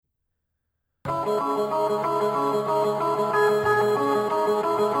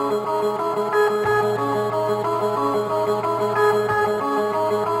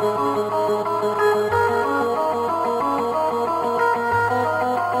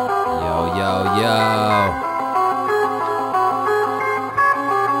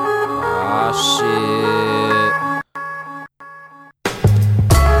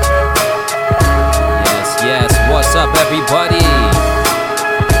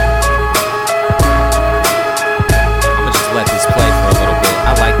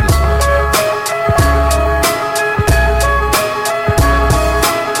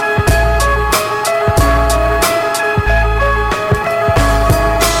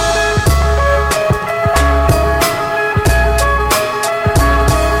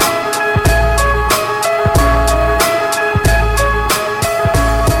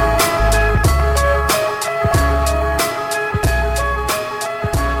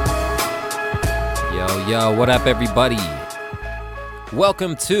What up, everybody?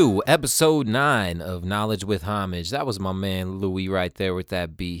 Welcome to episode 9 of Knowledge with Homage. That was my man Louis right there with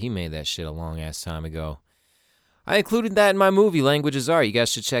that beat. He made that shit a long-ass time ago. I included that in my movie, Language is Art. You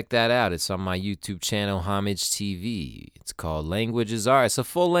guys should check that out. It's on my YouTube channel, Homage TV. It's called Language is Art. It's a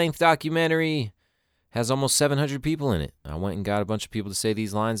full-length documentary. Has almost 700 people in it. I went and got a bunch of people to say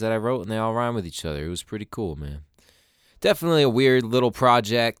these lines that I wrote, and they all rhyme with each other. It was pretty cool, man. Definitely a weird little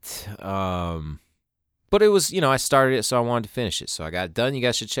project. But it was, I started it, so I wanted to finish it. So I got it done. You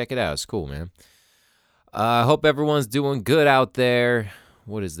guys should check it out. It's cool, man. I hope everyone's doing good out there.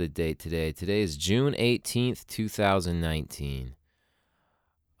 What is the date today? Today is June 18th, 2019.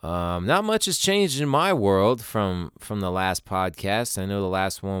 Not much has changed in my world from the last podcast. I know the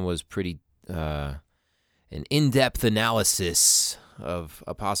last one was pretty an in-depth analysis of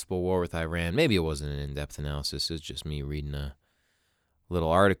a possible war with Iran. Maybe it wasn't an in-depth analysis. It was just me reading a little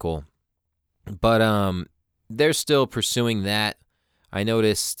article. But they're still pursuing that. I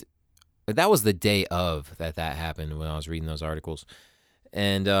noticed that was the day of that happened when I was reading those articles.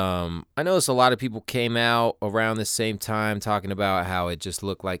 And I noticed a lot of people came out around the same time talking about how it just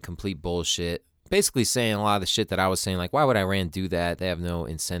looked like complete bullshit. Basically saying a lot of the shit that I was saying, like, why would Iran do that? They have no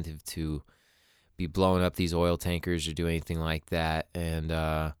incentive to be blowing up these oil tankers or do anything like that. And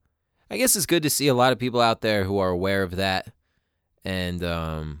I guess it's good to see a lot of people out there who are aware of that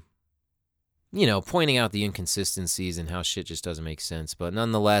and pointing out the inconsistencies and how shit just doesn't make sense. But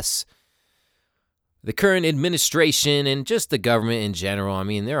nonetheless, the current administration and just the government in general, I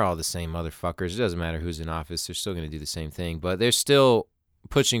mean, they're all the same motherfuckers. It doesn't matter who's in office. They're still going to do the same thing. But they're still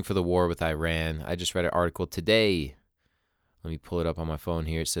pushing for the war with Iran. I just read an article today. Let me pull it up on my phone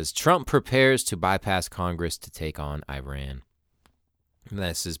here. It says, Trump prepares to bypass Congress to take on Iran. And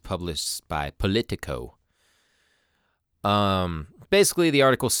this is published by Politico. Basically, the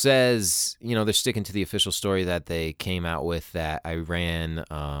article says, they're sticking to the official story that they came out with, that Iran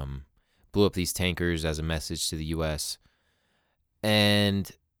blew up these tankers as a message to the U.S. And,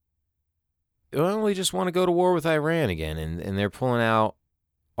 we just want to go to war with Iran again. And they're pulling out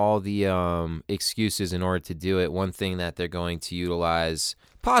all the excuses in order to do it. One thing that they're going to utilize,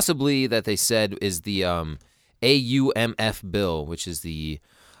 possibly, that they said is the AUMF bill, which is the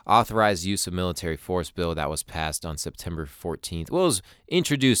Authorized Use of Military Force bill that was passed on September 14th. Well, it was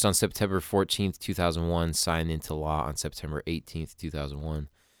introduced on September 14th, 2001, signed into law on September 18th,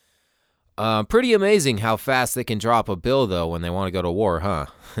 2001. Pretty amazing how fast they can drop a bill, though, when they want to go to war, huh?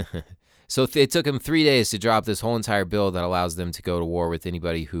 So it took them 3 days to drop this whole entire bill that allows them to go to war with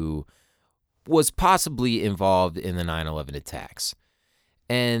anybody who was possibly involved in the 9/11 attacks.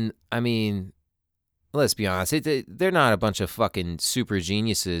 And, I mean, let's be honest, they're not a bunch of fucking super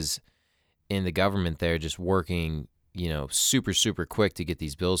geniuses in the government there just working, super, super quick to get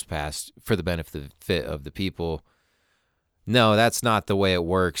these bills passed for the benefit of the people. No, that's not the way it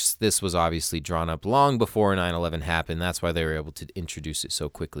works. This was obviously drawn up long before 9/11 happened. That's why they were able to introduce it so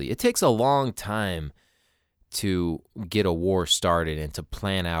quickly. It takes a long time to get a war started and to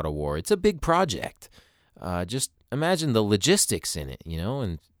plan out a war. It's a big project. Just imagine the logistics in it,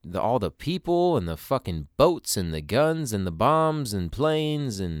 and all the people and the fucking boats and the guns and the bombs and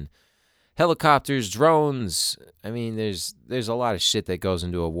planes and helicopters, drones. I mean, there's a lot of shit that goes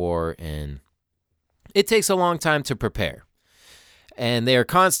into a war, and it takes a long time to prepare. And they are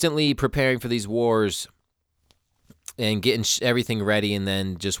constantly preparing for these wars and getting everything ready and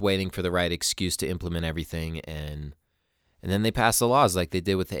then just waiting for the right excuse to implement everything. And then they pass the laws like they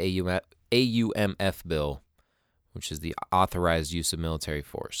did with the AUMF bill, which is the Authorized Use of Military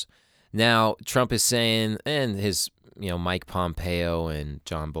Force. Now, Trump is saying, and his, Mike Pompeo and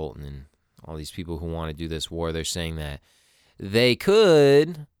John Bolton and all these people who want to do this war, they're saying that they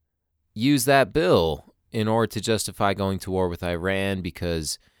could use that bill in order to justify going to war with Iran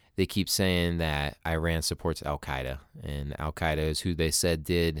because they keep saying that Iran supports Al-Qaeda, and Al-Qaeda is who they said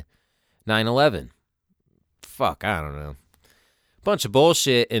did 9/11. Fuck, I don't know. Bunch of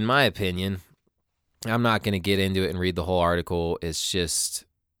bullshit, in my opinion. I'm not going to get into it and read the whole article. It's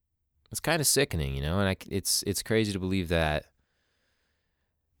kind of sickening, and it's crazy to believe that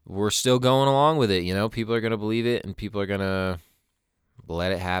we're still going along with it, People are going to believe it, and people are going to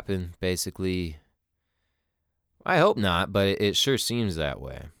let it happen, basically. I hope not, but it sure seems that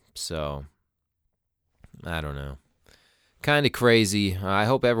way. So, I don't know. Kind of crazy. I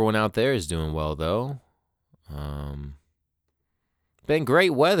hope everyone out there is doing well, though. Been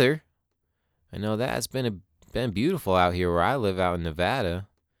great weather. I know that it's been beautiful out here where I live, out in Nevada.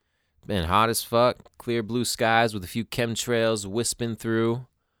 Been hot as fuck. Clear blue skies with a few chemtrails wisping through.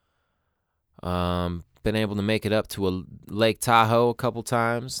 Been able to make it up to a Lake Tahoe a couple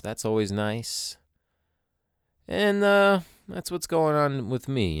times. That's always nice. And that's what's going on with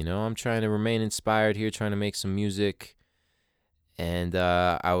me, I'm trying to remain inspired here, trying to make some music. And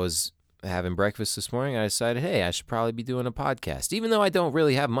I was having breakfast this morning. I decided, hey, I should probably be doing a podcast. Even though I don't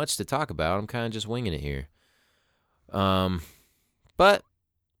really have much to talk about, I'm kind of just winging it here. But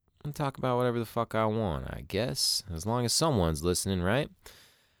I'll talk about whatever the fuck I want, I guess. As long as someone's listening, right?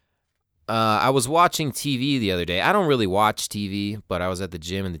 I was watching TV the other day. I don't really watch TV, but I was at the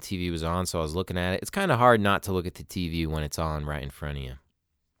gym and the TV was on, so I was looking at it. It's kind of hard not to look at the TV when it's on right in front of you.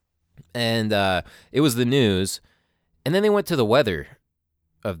 And it was the news. And then they went to the weather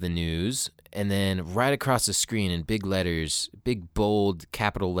of the news. And then right across the screen in big letters, big bold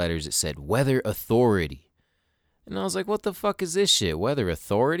capital letters, it said Weather Authority. And I was like, what the fuck is this shit? Weather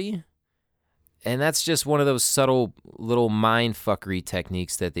Authority? And that's just one of those subtle little mind fuckery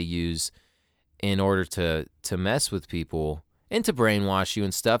techniques that they use in order to mess with people and to brainwash you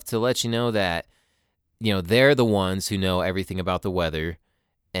and stuff, to let you know that, they're the ones who know everything about the weather.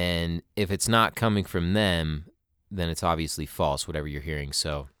 And if it's not coming from them, then it's obviously false, whatever you're hearing.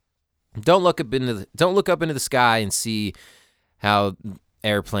 So don't look up into the sky and see how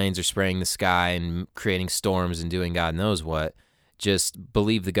airplanes are spraying the sky and creating storms and doing God knows what. Just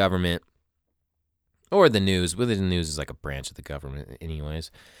believe the government. Or the news. Well, the news is like a branch of the government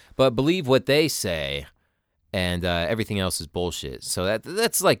anyways. But believe what they say, and everything else is bullshit. So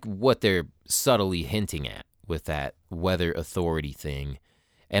that's like what they're subtly hinting at with that Weather Authority thing.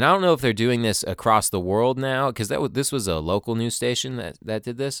 And I don't know if they're doing this across the world now, because this was a local news station that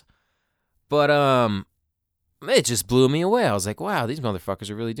did this. But it just blew me away. I was like, wow, these motherfuckers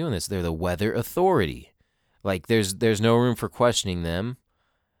are really doing this. They're the Weather Authority. Like, there's no room for questioning them.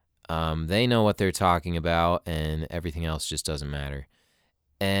 They know what they're talking about, and everything else just doesn't matter.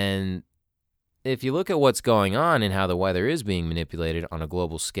 And if you look at what's going on and how the weather is being manipulated on a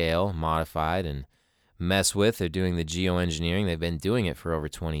global scale, modified and messed with, they're doing the geoengineering. They've been doing it for over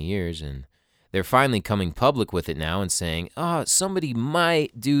 20 years, and they're finally coming public with it now and saying, somebody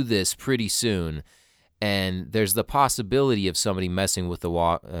might do this pretty soon. And there's the possibility of somebody messing with the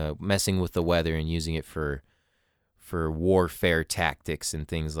weather and using it for warfare tactics and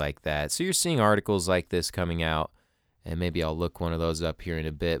things like that. So you're seeing articles like this coming out, and maybe I'll look one of those up here in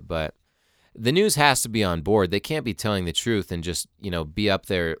a bit. But the news has to be on board. They can't be telling the truth and just, be up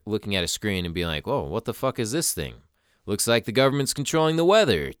there looking at a screen and be like, whoa, what the fuck is this thing? Looks like the government's controlling the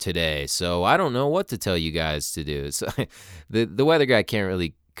weather today, so I don't know what to tell you guys to do. So the weather guy can't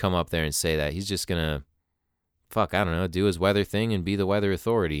really come up there and say that. He's just gonna, do his weather thing and be the Weather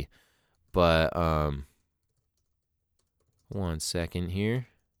Authority. But, one second here.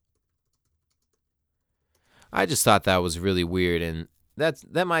 I just thought that was really weird, and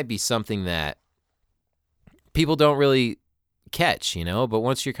that might be something that people don't really catch, but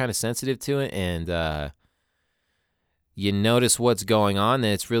once you're kind of sensitive to it and you notice what's going on,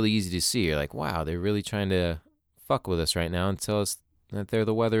 then it's really easy to see. You're like, wow, they're really trying to fuck with us right now and tell us that they're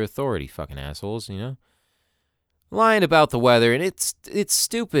the Weather Authority, fucking assholes, lying about the weather. And it's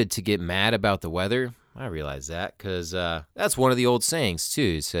stupid to get mad about the weather. I realize that, because that's one of the old sayings, too.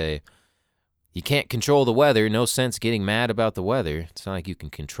 You say, you can't control the weather. No sense getting mad about the weather. It's not like you can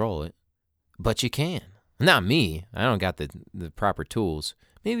control it. But you can. Not me. I don't got the proper tools.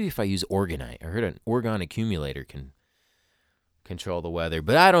 Maybe if I use Orgonite. I heard an Orgone accumulator can control the weather.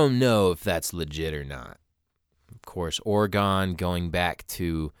 But I don't know if that's legit or not. Of course, Orgone, going back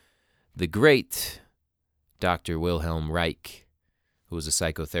to the great Dr. Wilhelm Reich, who was a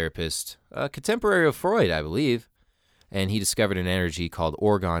psychotherapist, a contemporary of Freud, I believe. And he discovered an energy called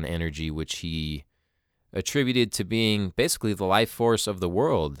Orgone energy, which he attributed to being basically the life force of the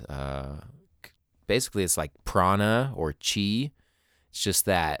world. Basically, it's like prana or chi. It's just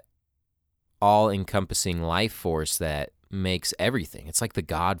that all-encompassing life force that makes everything. It's like the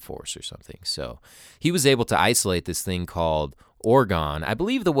God force or something. So he was able to isolate this thing called orgone. I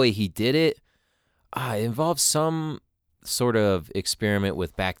believe the way he did it, it involved some sort of experiment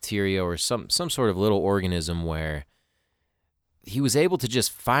with bacteria or some sort of little organism where he was able to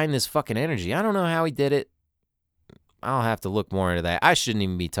just find this fucking energy. I don't know how he did it. I'll have to look more into that. I shouldn't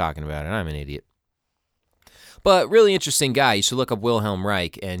even be talking about it. I'm an idiot. But really interesting guy. You should look up Wilhelm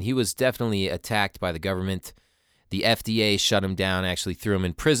Reich, and he was definitely attacked by the government. The FDA shut him down, actually threw him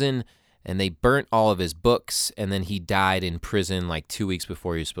in prison, and they burnt all of his books, and then he died in prison like 2 weeks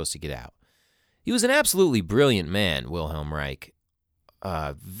before he was supposed to get out. He was an absolutely brilliant man, Wilhelm Reich.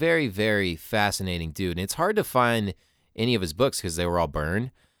 Very, very fascinating dude. And it's hard to find any of his books because they were all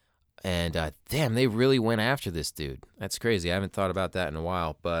burned. And damn, they really went after this dude. That's crazy. I haven't thought about that in a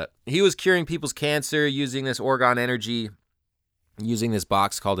while. But he was curing people's cancer using this orgone energy, using this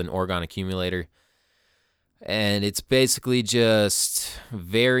box called an orgone accumulator. And it's basically just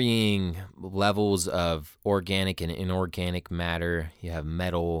varying levels of organic and inorganic matter. You have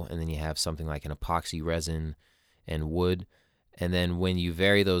metal, and then you have something like an epoxy resin and wood. And then when you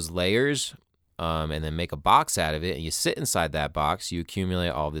vary those layers and then make a box out of it, and you sit inside that box, you accumulate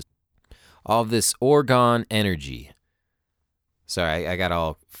all this orgone energy. Sorry, I got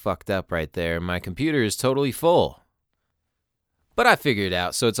all fucked up right there. My computer is totally full. But I figured it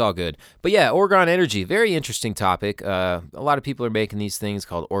out, so it's all good. But yeah, orgone energy, very interesting topic. A lot of people are making these things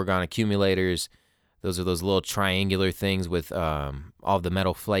called orgone accumulators. Those are those little triangular things with all the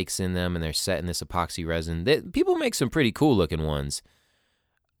metal flakes in them, and they're set in this epoxy resin. People make some pretty cool looking ones.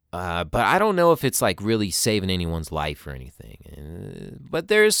 But I don't know if it's like really saving anyone's life or anything. But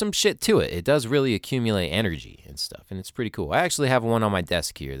there is some shit to it. It does really accumulate energy and stuff, and it's pretty cool. I actually have one on my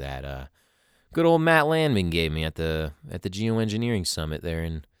desk here that good old Matt Landman gave me at the Geoengineering Summit there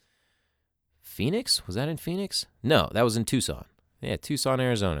in Phoenix. Was that in Phoenix? No, that was in Tucson. Yeah, Tucson,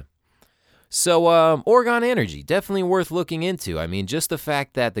 Arizona. So orgone energy, definitely worth looking into. I mean, just the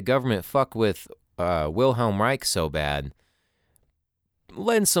fact that the government fucked with Wilhelm Reich so bad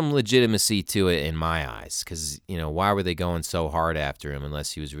lends some legitimacy to it in my eyes, because, why were they going so hard after him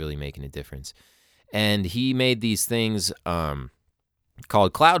unless he was really making a difference? And he made these things called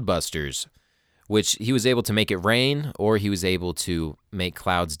cloudbusters, which he was able to make it rain, or he was able to make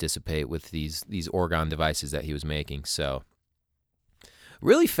clouds dissipate with these orgone devices that he was making. So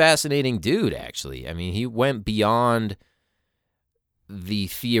really fascinating dude, actually. I mean, he went beyond the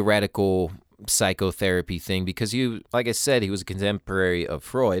theoretical psychotherapy thing because like I said, he was a contemporary of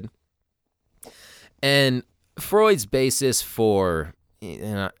Freud. And Freud's basis for,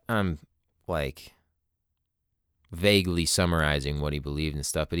 I'm like vaguely summarizing what he believed and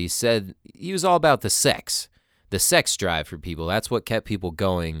stuff, but he said he was all about the sex drive for people. That's what kept people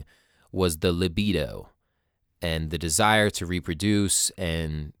going, was the libido and the desire to reproduce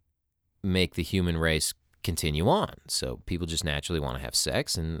and make the human race continue on. So people just naturally want to have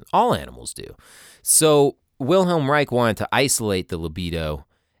sex, and all animals do. So Wilhelm Reich wanted to isolate the libido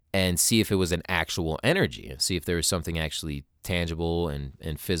and see if it was an actual energy, and see if there was something actually tangible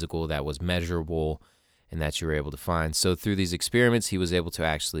and physical that was measurable and that you were able to find. So through these experiments, he was able to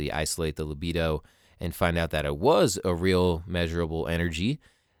actually isolate the libido and find out that it was a real measurable energy.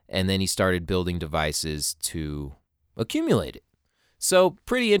 And then he started building devices to accumulate it. So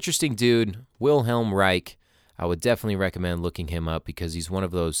pretty interesting dude, Wilhelm Reich. I would definitely recommend looking him up because he's one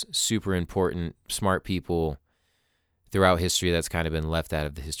of those super important, smart people throughout history that's kind of been left out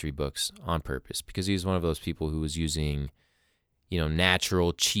of the history books on purpose, because he was one of those people who was using,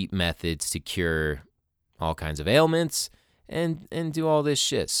 natural, cheap methods to cure all kinds of ailments and do all this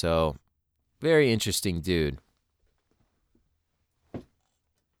shit. So very interesting dude.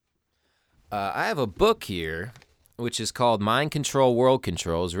 I have a book here which is called Mind Control, World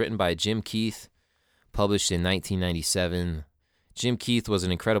Control. It's written by Jim Keith, published in 1997. Jim Keith was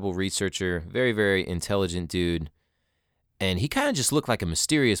an incredible researcher, very, very intelligent dude, and he kind of just looked like a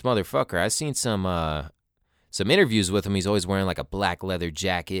mysterious motherfucker. I've seen some interviews with him. He's always wearing like a black leather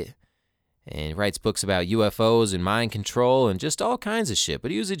jacket, and he writes books about UFOs and mind control and just all kinds of shit.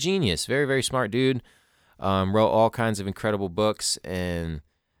 But he was a genius, very, very smart dude, wrote all kinds of incredible books, and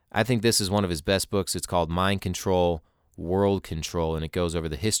I think this is one of his best books. It's called Mind Control, World Control, and it goes over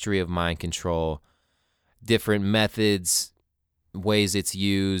the history of mind control, different methods, ways it's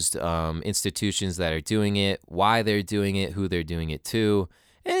used, institutions that are doing it, why they're doing it, who they're doing it to.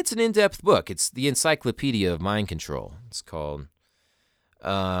 And it's an in-depth book. It's the Encyclopedia of Mind Control, it's called.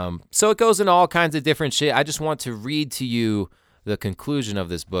 So it goes into all kinds of different shit. I just want to read to you the conclusion of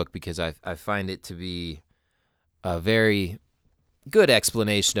this book because I find it to be a very good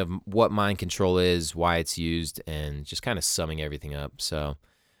explanation of what mind control is, why it's used, and just kind of summing everything up. So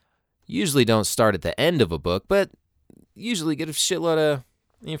usually don't start at the end of a book, but usually get a shitload of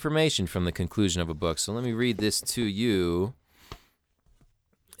information from the conclusion of a book. So let me read this to you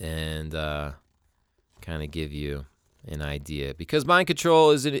and kind of give you an idea. Because mind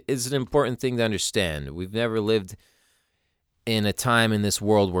control is an important thing to understand. We've never lived in a time in this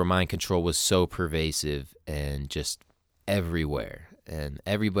world where mind control was so pervasive and just everywhere. And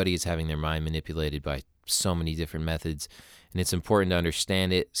everybody is having their mind manipulated by so many different methods. And it's important to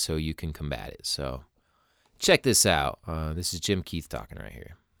understand it so you can combat it. So check this out. This is Jim Keith talking right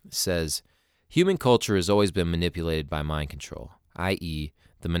here. It says, human culture has always been manipulated by mind control, i.e.,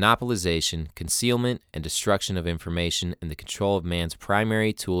 the monopolization, concealment, and destruction of information and the control of man's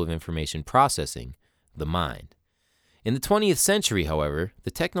primary tool of information processing, the mind. In the 20th century, however,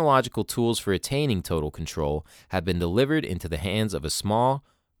 the technological tools for attaining total control have been delivered into the hands of a small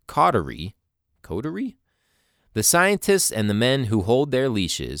coterie? The scientists and the men who hold their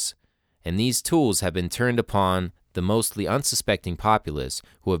leashes, and these tools have been turned upon the mostly unsuspecting populace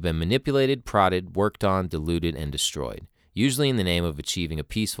who have been manipulated, prodded, worked on, deluded, and destroyed, usually in the name of achieving a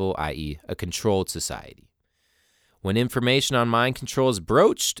peaceful, i.e., a controlled society. When information on mind control is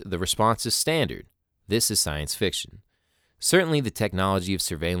broached, the response is standard. This is science fiction. Certainly, the technology of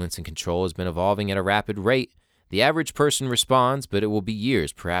surveillance and control has been evolving at a rapid rate. The average person responds, but it will be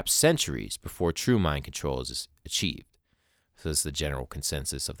years, perhaps centuries, before true mind control is achieved. So this is the general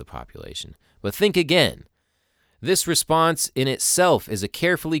consensus of the population. But think again. This response in itself is a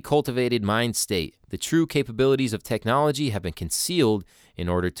carefully cultivated mind state. The true capabilities of technology have been concealed in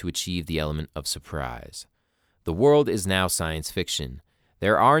order to achieve the element of surprise. The world is now science fiction.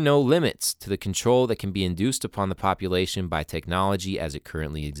 There are no limits to the control that can be induced upon the population by technology as it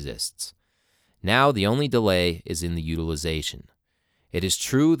currently exists. Now the only delay is in the utilization. It is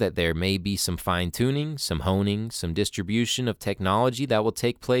true that there may be some fine-tuning, some honing, some distribution of technology that will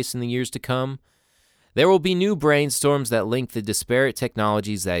take place in the years to come. There will be new brainstorms that link the disparate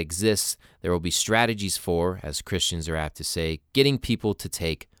technologies that exist. There will be strategies for, as Christians are apt to say, getting people to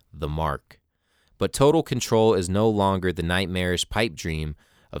take the mark. But total control is no longer the nightmarish pipe dream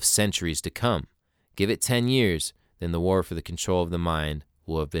of centuries to come. Give it 10 years, then the war for the control of the mind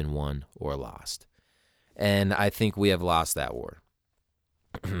will have been won or lost. And I think we have lost that war.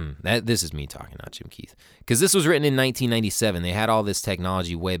 This is me talking, not Jim Keith. Because this was written in 1997. They had all this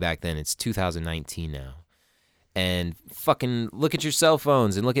technology way back then. It's 2019 now. And fucking look at your cell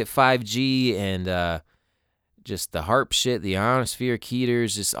phones and look at 5G and just the HARP shit, the ionosphere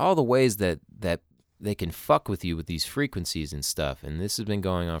keeters, just all the ways that they can fuck with you with these frequencies and stuff. And this has been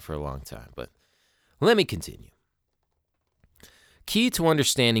going on for a long time. But let me continue. Key to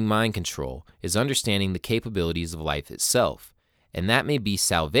understanding mind control is understanding the capabilities of life itself, and that may be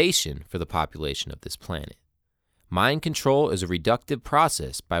salvation for the population of this planet. Mind control is a reductive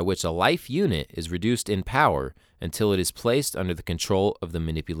process by which a life unit is reduced in power until it is placed under the control of the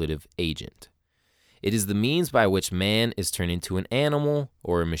manipulative agent. It is the means by which man is turned into an animal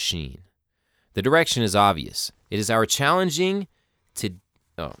or a machine. The direction is obvious. It is our challenge to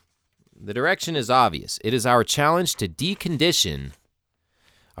decondition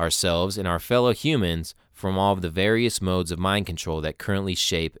ourselves and our fellow humans from all of the various modes of mind control that currently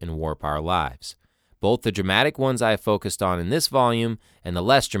shape and warp our lives, both the dramatic ones I have focused on in this volume and the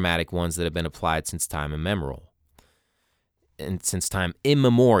less dramatic ones that have been applied since time immemorial.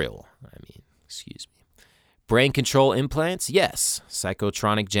 Brain control implants? Yes.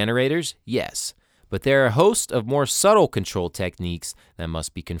 Psychotronic generators? Yes. But there are a host of more subtle control techniques that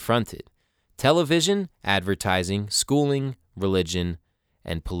must be confronted. Television, advertising, schooling, religion,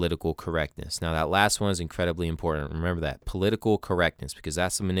 and political correctness. Now, that last one is incredibly important. Remember that, political correctness, because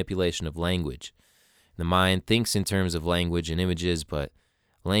that's the manipulation of language. The mind thinks in terms of language and images, but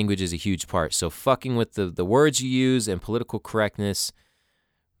language is a huge part. So fucking with the words you use and political correctness,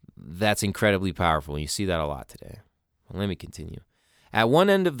 that's incredibly powerful. You see that a lot today. Well, let me continue. At one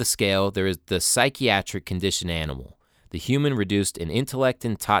end of the scale, there is the psychiatric conditioned animal, the human reduced in intellect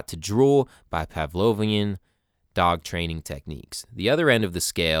and taught to drool by Pavlovian dog training techniques. The other end of the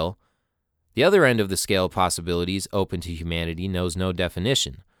scale possibilities open to humanity knows no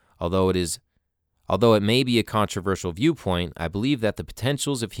definition. Although it may be a controversial viewpoint, I believe that the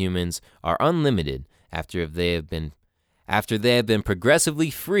potentials of humans are unlimited after they have been progressively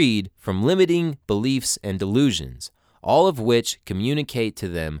freed from limiting beliefs and delusions, all of which communicate to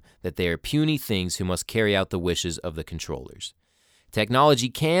them that they are puny things who must carry out the wishes of the controllers. Technology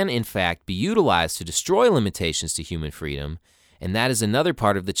can, in fact, be utilized to destroy limitations to human freedom, and that is another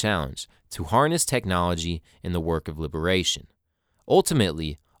part of the challenge, to harness technology in the work of liberation.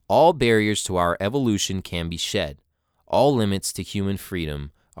 Ultimately, all barriers to our evolution can be shed. All limits to human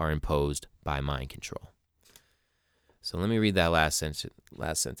freedom are imposed by mind control. So let me read that last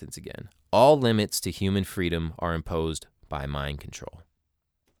sentence again. All limits to human freedom are imposed by mind control.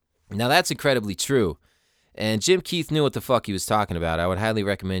 Now that's incredibly true. And Jim Keith knew what the fuck he was talking about. I would highly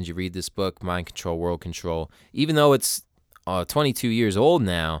recommend you read this book, Mind Control, World Control. Even though it's 22 years old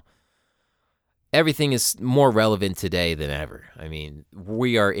now, everything is more relevant today than ever. I mean,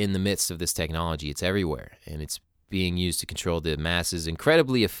 we are in the midst of this technology. It's everywhere, and it's being used to control the masses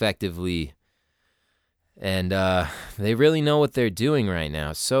incredibly effectively. And they really know what they're doing right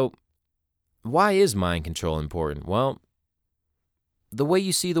now. So why is mind control important? Well, the way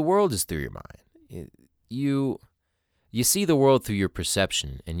you see the world is through your mind. You see the world through your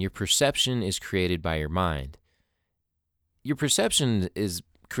perception, and your perception is created by your mind. Your perception is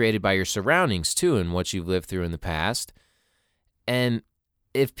created by your surroundings, too, and what you've lived through in the past. And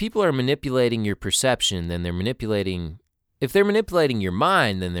if people are manipulating your perception, then they're manipulating... If they're manipulating your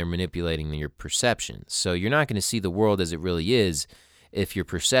mind, then they're manipulating your perception. So you're not going to see the world as it really is if your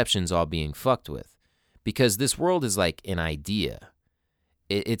perception's all being fucked with. Because this world is like an idea.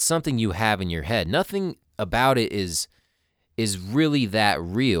 It's something you have in your head. Nothing about it is really that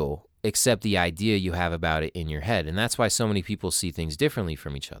real except the idea you have about it in your head. And that's why so many people see things differently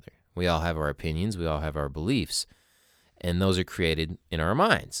from each other. We all have our opinions. We all have our beliefs. And those are created in our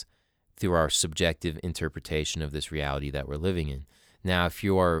minds through our subjective interpretation of this reality that we're living in. Now, if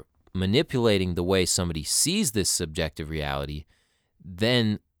you are manipulating the way somebody sees this subjective reality,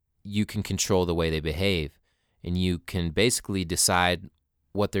 then you can control the way they behave. And you can basically decide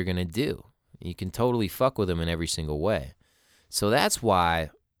what they're going to do. You can totally fuck with them in every single way. So that's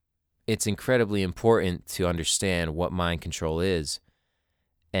why it's incredibly important to understand what mind control is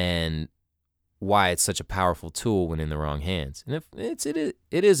and why it's such a powerful tool when in the wrong hands. And if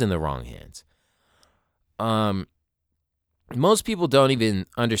it is in the wrong hands. Most people don't even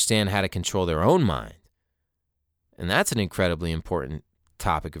understand how to control their own mind. And that's an incredibly important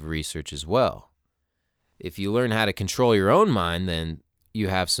topic of research as well. If you learn how to control your own mind, then you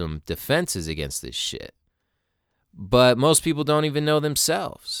have some defenses against this shit. But most people don't even know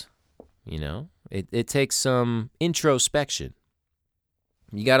themselves. You know, it takes some introspection.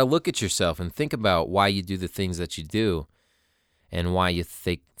 You got to look at yourself and think about why you do the things that you do and why you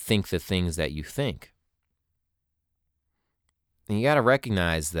think the things that you think. And you got to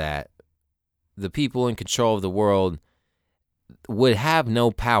recognize that the people in control of the world would have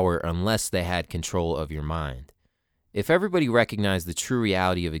no power unless they had control of your mind. If everybody recognized the true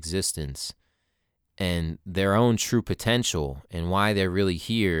reality of existence and their own true potential and why they're really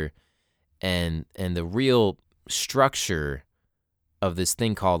here and the real structure of this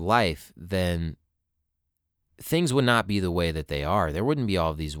thing called life, then things would not be the way that they are. There wouldn't be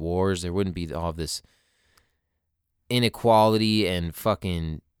all of these wars. There wouldn't be all of this inequality and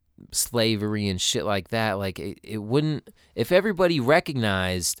fucking slavery and shit like that. Like, it wouldn't... If everybody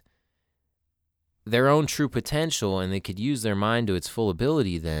recognized their own true potential and they could use their mind to its full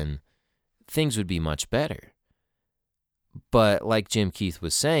ability, then things would be much better. But like Jim Keith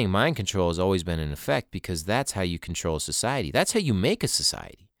was saying, mind control has always been in effect because that's how you control society. That's how you make a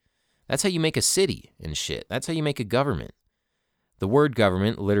society. That's how you make a city and shit. That's how you make a government. The word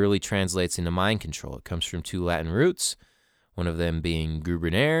government literally translates into mind control. It comes from two Latin roots, one of them being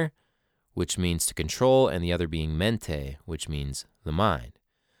gubernare, which means to control, and the other being mente, which means the mind.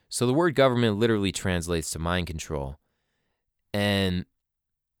 So the word government literally translates to mind control. And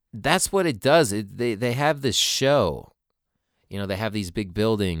that's what it does. They have this show. You know, they have these big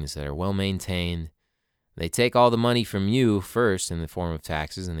buildings that are well maintained. They take all the money from you first in the form of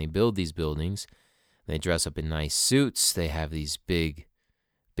taxes, and they build these buildings. They dress up in nice suits. They have these big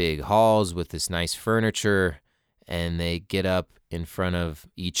halls with this nice furniture, and they get up in front of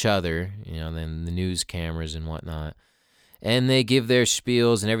each other, you know, then the news cameras and whatnot. And they give their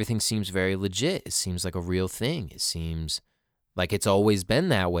spiels, and everything seems very legit. It seems like a real thing. It seems like it's always been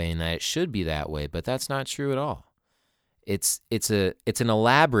that way and that it should be that way, but that's not true at all. It's an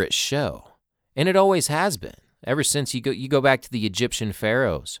elaborate show, and it always has been. Ever since you go back to the Egyptian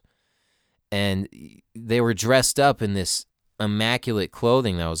pharaohs, and they were dressed up in this immaculate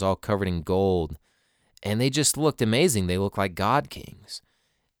clothing that was all covered in gold, and they just looked amazing. They looked like god kings.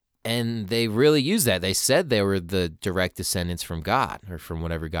 And they really used that. They said they were the direct descendants from God, or from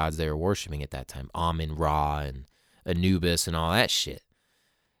whatever gods they were worshiping at that time. Amun-Ra and Anubis and all that shit.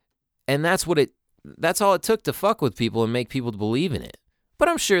 And that's all it took to fuck with people and make people believe in it. But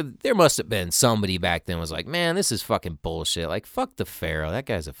I'm sure there must have been somebody back then was like, man, this is fucking bullshit. Like, fuck the pharaoh. That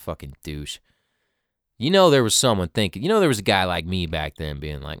guy's a fucking douche. There was someone thinking, there was a guy like me back then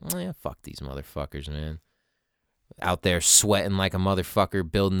being like, fuck these motherfuckers, man. Out there sweating like a motherfucker,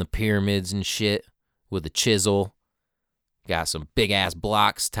 building the pyramids and shit with a chisel. Got some big-ass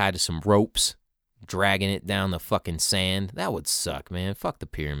blocks tied to some ropes, dragging it down the fucking sand. That would suck, man. Fuck the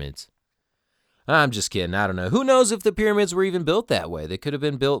pyramids. I'm just kidding. I don't know. Who knows if the pyramids were even built that way? They could have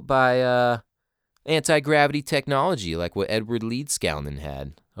been built by anti-gravity technology like what Edward Leedskalnin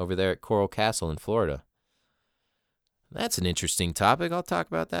had over there at Coral Castle in Florida. That's an interesting topic. I'll talk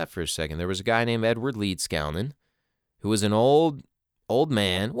about that for a second. There was a guy named Edward Leedskalnin who was an old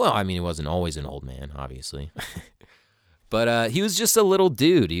man. Well, I mean, he wasn't always an old man, obviously. But he was just a little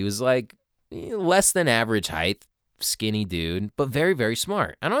dude. He was like less than average height, skinny dude, but very, very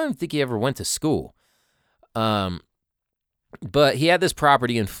smart. I don't even think he ever went to school. But he had this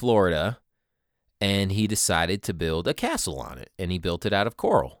property in Florida, and he decided to build a castle on it. And he built it out of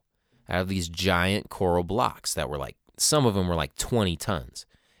coral, out of these giant coral blocks that were like, some of them were like 20 tons.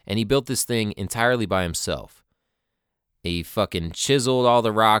 And he built this thing entirely by himself. He fucking chiseled all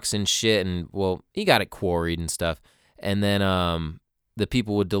the rocks and shit, and, well, he got it quarried and stuff. And then the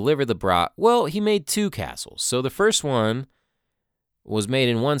people would deliver the block. Well, he made 2 castles. So the first one was made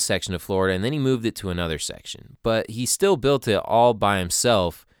in one section of Florida, and then he moved it to another section. But he still built it all by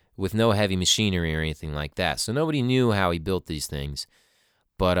himself with no heavy machinery or anything like that. So nobody knew how he built these things.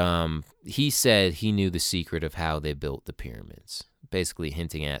 But he said he knew the secret of how they built the pyramids, basically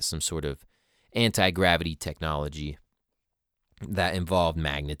hinting at some sort of anti-gravity technology that involved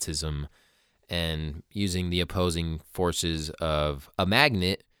magnetism and using the opposing forces of a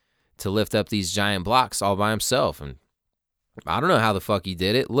magnet to lift up these giant blocks all by himself. And I don't know how the fuck he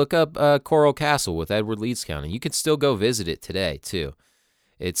did it. Look up Coral Castle with Edward Leedskalnin. You can still go visit it today, too.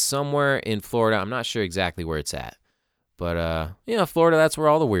 It's somewhere in Florida. I'm not sure exactly where it's at. But, Florida, that's where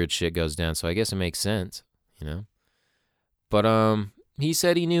all the weird shit goes down, so I guess it makes sense, But he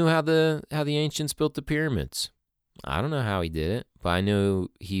said he knew how the ancients built the pyramids. I don't know how he did it, but I knew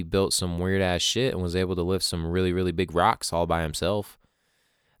he built some weird-ass shit and was able to lift some really, really big rocks all by himself.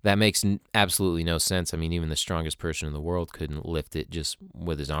 That makes absolutely no sense. I mean, even the strongest person in the world couldn't lift it just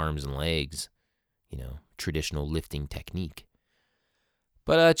with his arms and legs. Traditional lifting technique.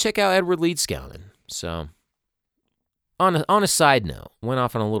 But check out Edward Leedskalnin. So, on a side note, went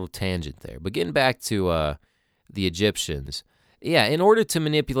off on a little tangent there. But getting back to the Egyptians, yeah, in order to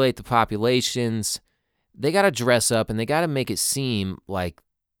manipulate the populations, they got to dress up and they got to make it seem like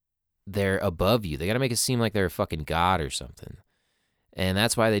they're above you. They got to make it seem like they're a fucking god or something. And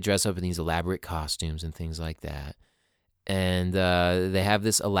that's why they dress up in these elaborate costumes and things like that. And they have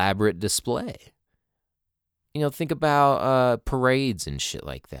this elaborate display. Think about parades and shit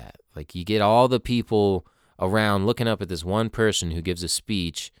like that. Like, you get all the people around looking up at this one person who gives a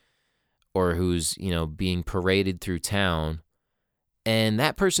speech or who's, being paraded through town. And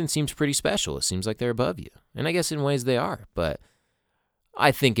that person seems pretty special. It seems like they're above you. And I guess in ways they are. But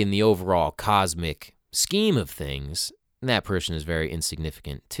I think in the overall cosmic scheme of things, that person is very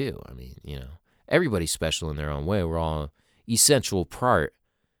insignificant too. I mean, everybody's special in their own way. We're all essential part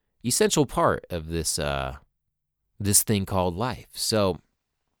of this this thing called life. So,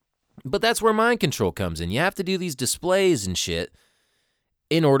 but that's where mind control comes in. You have to do these displays and shit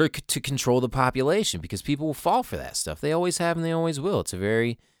in order to control the population, because people will fall for that stuff. They always have and they always will. It's a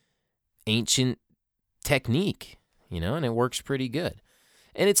very ancient technique, and it works pretty good.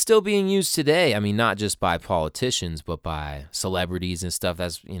 And it's still being used today. I mean, not just by politicians, but by celebrities and stuff.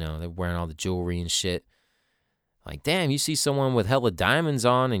 That's, they're wearing all the jewelry and shit. Like, damn, you see someone with hella diamonds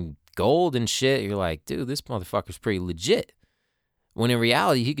on and gold and shit. You're like, dude, this motherfucker's pretty legit. When in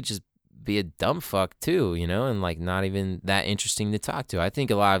reality, he could just be a dumb fuck too, and like not even that interesting to talk to. I think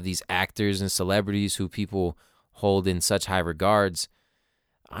a lot of these actors and celebrities who people hold in such high regards,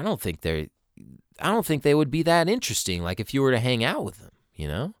 I don't think they would be that interesting. Like if you were to hang out with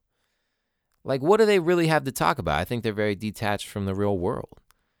them, like what do they really have to talk about? I think they're very detached from the real world.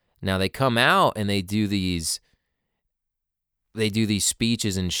 Now they come out and they do these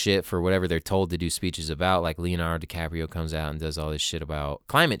speeches and shit for whatever they're told to do speeches about. Like Leonardo DiCaprio comes out and does all this shit about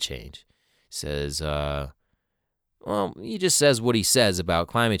climate change. Says, he just says what he says about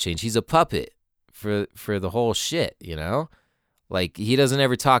climate change. He's a puppet for the whole shit, Like, he doesn't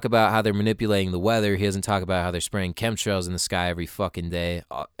ever talk about how they're manipulating the weather. He doesn't talk about how they're spraying chemtrails in the sky every fucking day,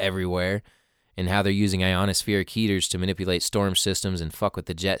 everywhere, and how they're using ionospheric heaters to manipulate storm systems and fuck with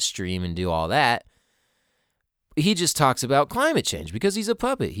the jet stream and do all that. He just talks about climate change because he's a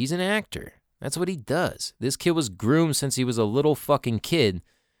puppet. He's an actor. That's what he does. This kid was groomed since he was a little fucking kid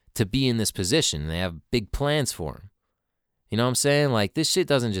to be in this position. They have big plans for him. You know what I'm saying? Like, this shit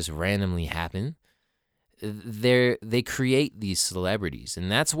doesn't just randomly happen. they create these celebrities,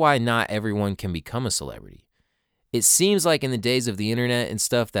 and that's why not everyone can become a celebrity. It seems like in the days of the internet and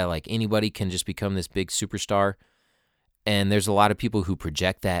stuff that like anybody can just become this big superstar, and there's a lot of people who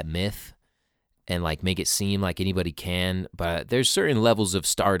project that myth and like make it seem like anybody can, but there's certain levels of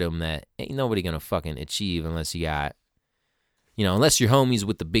stardom that ain't nobody gonna fucking achieve unless you got, unless you're homies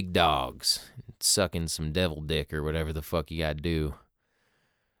with the big dogs, sucking some devil dick or whatever the fuck you gotta do.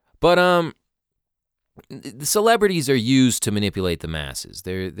 But the celebrities are used to manipulate the masses.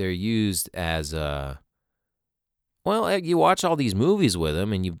 They're used as you watch all these movies with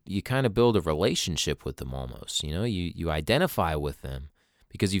them, and you kind of build a relationship with them almost. You identify with them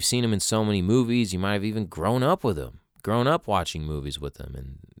because you've seen them in so many movies. You might have even grown up with them, grown up watching movies with them,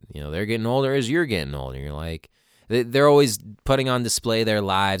 and they're getting older as you're getting older. You're like, they're always putting on display their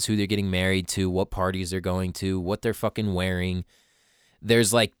lives, who they're getting married to, what parties they're going to, what they're fucking wearing.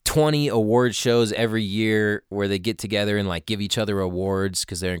 There's like 20 award shows every year where they get together and like give each other awards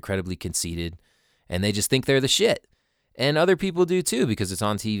because they're incredibly conceited and they just think they're the shit. And other people do too because it's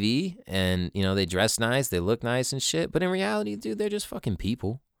on TV and, they dress nice, they look nice and shit. But in reality, dude, they're just fucking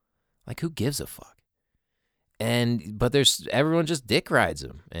people. Like, who gives a fuck? But everyone just dick rides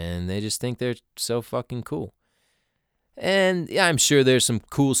them and they just think they're so fucking cool. And yeah, I'm sure there's some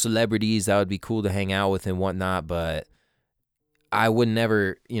cool celebrities that would be cool to hang out with and whatnot, but I would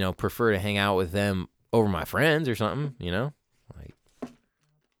never, prefer to hang out with them over my friends or something, Like,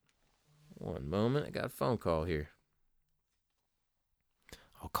 one moment, I got a phone call here.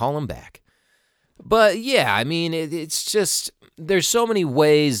 I'll call him back. But yeah, I mean, it's just, there's so many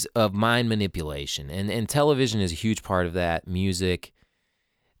ways of mind manipulation, and television is a huge part of that. Music,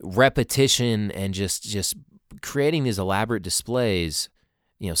 repetition, and just creating these elaborate displays.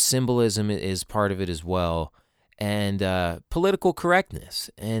 Symbolism is part of it as well. And political correctness.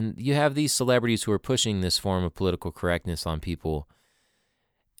 And you have these celebrities who are pushing this form of political correctness on people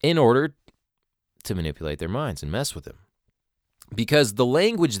in order to manipulate their minds and mess with them. Because the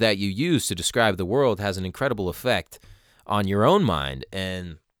language that you use to describe the world has an incredible effect on your own mind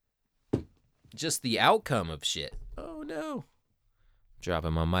and just the outcome of shit. Oh, no.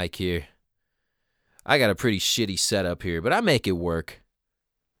 Dropping my mic here. I got a pretty shitty setup here, but I make it work.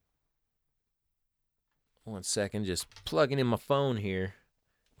 1 second, just plugging in my phone here.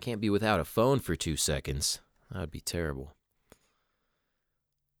 Can't be without a phone for 2 seconds. That would be terrible.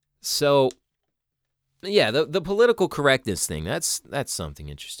 So, yeah, the political correctness thing, that's something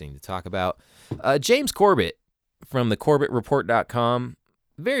interesting to talk about. James Corbett from thecorbettreport.com,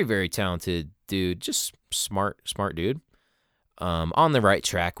 very, very talented dude, just smart dude. On the right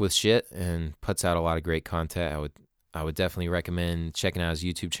track with shit and puts out a lot of great content. I would definitely recommend checking out his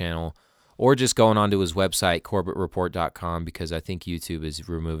YouTube channel. Or just going onto his website, corbettreport.com, because I think YouTube is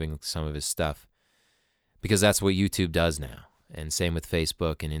removing some of his stuff. Because that's what YouTube does now. And same with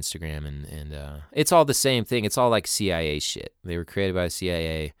Facebook and Instagram. And it's all the same thing. It's all like CIA shit. They were created by the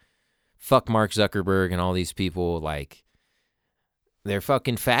CIA. Fuck Mark Zuckerberg and all these people. Like, they're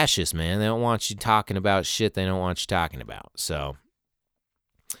fucking fascists, man. They don't want you talking about shit they don't want you talking about. So,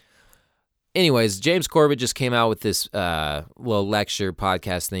 anyways, James Corbett just came out with this little lecture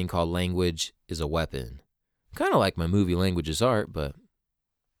podcast thing called Language is a Weapon. Kind of like my movie Language is Art, but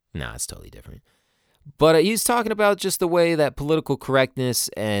nah, it's totally different. But he's talking about just the way that political correctness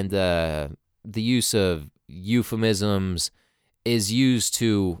and the use of euphemisms is used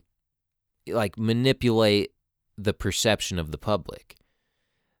to like manipulate the perception of the public.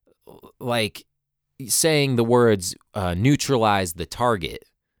 Like saying the words neutralize the target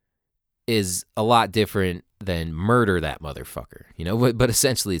is a lot different than murder that motherfucker, but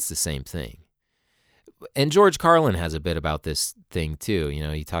essentially it's the same thing. And George Carlin has a bit about this thing too.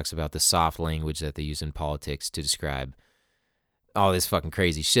 He talks about the soft language that they use in politics to describe all this fucking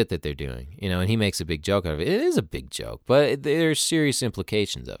crazy shit that they're doing, and he makes a big joke out of it. It is a big joke, but there's serious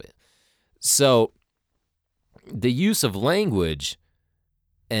implications of it. So the use of language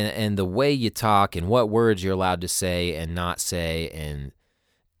and the way you talk and what words you're allowed to say and not say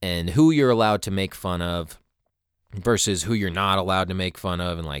and who you're allowed to make fun of versus who you're not allowed to make fun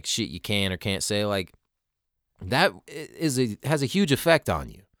of and like shit you can or can't say, like that has a huge effect on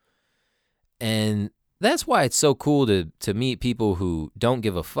you. And that's why it's so cool to meet people who don't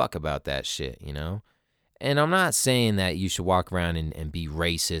give a fuck about that shit, And I'm not saying that you should walk around and be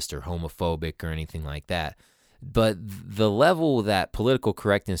racist or homophobic or anything like that. But the level that political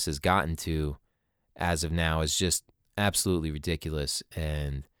correctness has gotten to as of now is just absolutely ridiculous.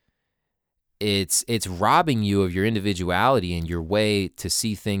 And it's robbing you of your individuality and your way to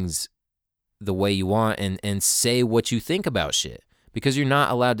see things the way you want and say what you think about shit, because you're not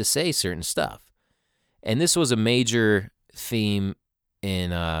allowed to say certain stuff. And this was a major theme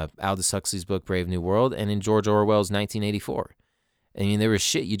in Aldous Huxley's book Brave New World and in George Orwell's 1984. I mean, there was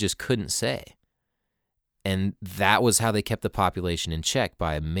shit you just couldn't say. And that was how they kept the population in check,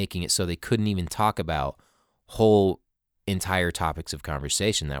 by making it so they couldn't even talk about whole entire topics of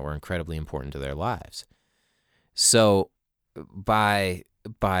conversation that were incredibly important to their lives. So by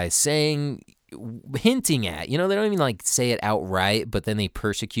saying, hinting at, they don't even like say it outright, but then they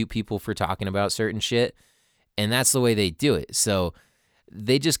persecute people for talking about certain shit. And that's the way they do it. So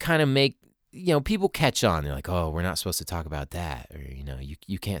they just kind of make, people catch on. They're like, oh, we're not supposed to talk about that. Or,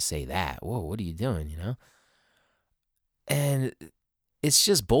 you can't say that. Whoa, what are you doing, And it's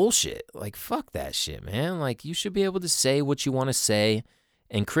just bullshit. Like, fuck that shit, man. Like, you should be able to say what you want to say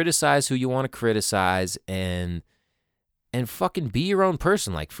and criticize who you want to criticize and fucking be your own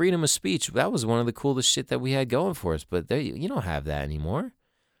person. Like, freedom of speech, that was one of the coolest shit that we had going for us. But you don't have that anymore.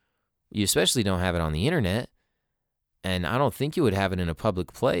 You especially don't have it on the internet. And I don't think you would have it in a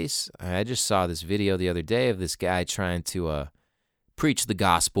public place. I just saw this video the other day of this guy trying to preach the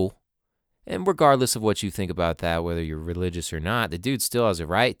gospel. And regardless of what you think about that, whether you're religious or not, the dude still has a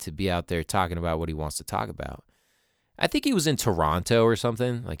right to be out there talking about what he wants to talk about. I think he was in Toronto or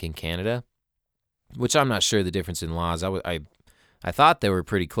something, like in Canada, which I'm not sure the difference in laws. I thought they were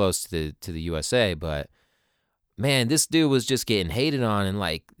pretty close to the USA, but man, this dude was just getting hated on, and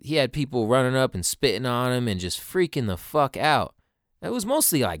like he had people running up and spitting on him and just freaking the fuck out. It was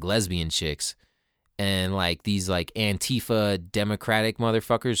mostly like lesbian chicks and like these like Antifa Democratic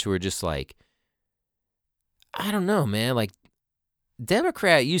motherfuckers who were just like, I don't know, man. Like,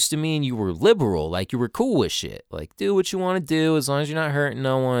 Democrat used to mean you were liberal, like you were cool with shit. Like, do what you want to do as long as you're not hurting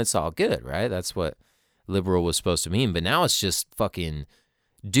no one. It's all good, right? That's what liberal was supposed to mean. But now it's just fucking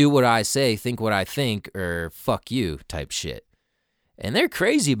do what I say, think what I think, or fuck you type shit. And they're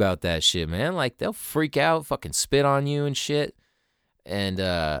crazy about that shit, man. Like, they'll freak out, fucking spit on you and shit. And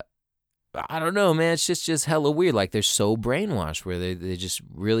I don't know, man. It's just hella weird. Like, they're so brainwashed where they just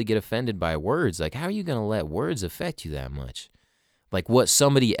really get offended by words. Like, how are you going to let words affect you that much? Like, what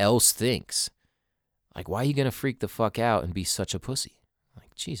somebody else thinks. Like, why are you going to freak the fuck out and be such a pussy?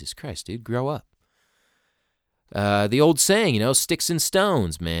 Like, Jesus Christ, dude, grow up. The old saying, sticks and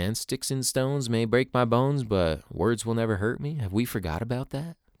stones, man. Sticks and stones may break my bones, but words will never hurt me. Have we forgot about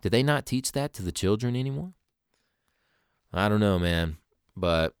that? Did they not teach that to the children anymore? I don't know, man.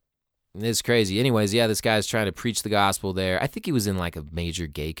 But it's crazy. Anyways, yeah, this guy's trying to preach the gospel there. I think he was in like a major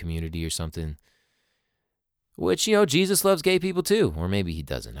gay community or something. Which, Jesus loves gay people too. Or maybe he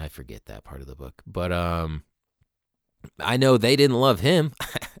doesn't. I forget that part of the book. But I know they didn't love him.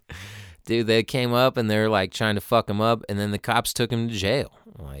 Dude, they came up and they're like trying to fuck him up, and then the cops took him to jail.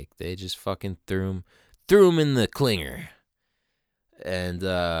 Like, they just fucking threw him in the clinger. And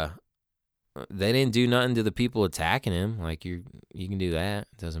they didn't do nothing to the people attacking him. Like, you can do that.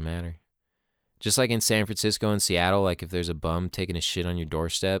 It doesn't matter. Just like in San Francisco and Seattle, like if there's a bum taking a shit on your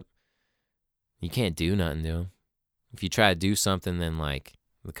doorstep, you can't do nothing to him. If you try to do something, then like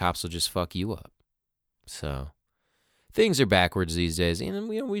the cops will just fuck you up. So things are backwards these days. And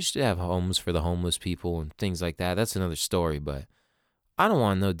we should have homes for the homeless people and things like that. That's another story, but I don't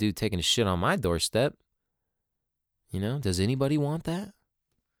want no dude taking a shit on my doorstep. Does anybody want that?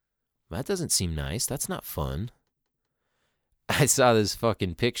 That doesn't seem nice. That's not fun. I saw this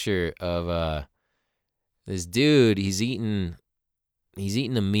fucking picture of this dude. He's eating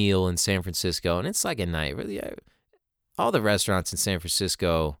a meal in San Francisco, and it's like a night. Really, all the restaurants in San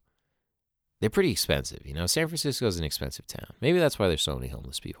Francisco, they're pretty expensive. San Francisco is an expensive town. Maybe that's why there's so many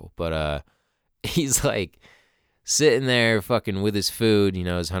homeless people. But he's like sitting there fucking with his food,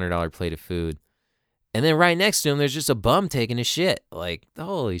 his $100 plate of food. And then right next to him, there's just a bum taking a shit. Like,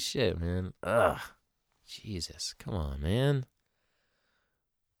 holy shit, man. Ugh. Jesus. Come on, man.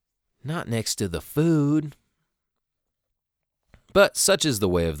 Not next to the food. But such is the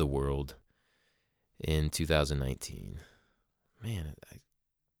way of the world in 2019. Man,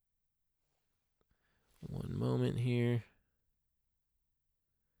 one moment here.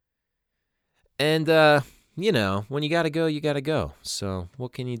 And, when you gotta go, you gotta go. So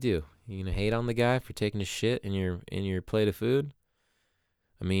what can you do? You gonna hate on the guy for taking a shit in your plate of food?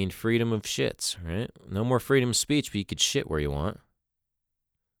 I mean, freedom of shits, right? No more freedom of speech, but you could shit where you want.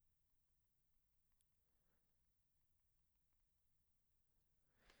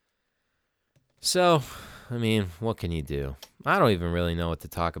 So, I mean, what can you do? I don't even really know what to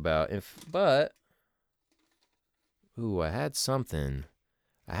talk about. I had something.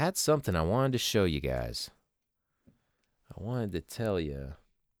 I wanted to show you guys. I wanted to tell you.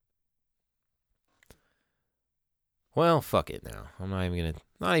 Well, fuck it now. I'm not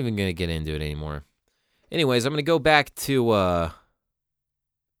even gonna get into it anymore. Anyways, I'm going to go back to what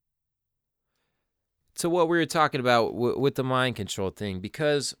we were talking about with the mind control thing,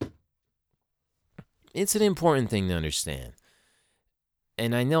 because it's an important thing to understand.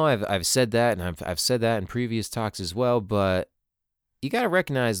 And I know I've said that, and I've said that in previous talks as well, but you got to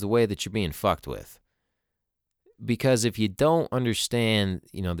recognize the way that you're being fucked with. Because if you don't understand,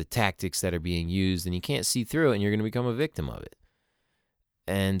 the tactics that are being used, then you can't see through it, and you're going to become a victim of it.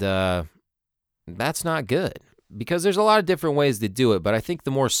 And that's not good, because there's a lot of different ways to do it, but I think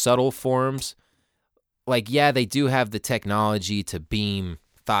the more subtle forms, like, yeah, they do have the technology to beam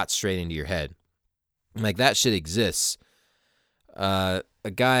thoughts straight into your head. Like, that shit exists. A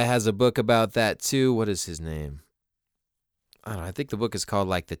guy has a book about that too. What is his name? I don't know. I think the book is called,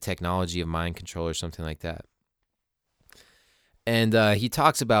 like, The Technology of Mind Control or something like that. And he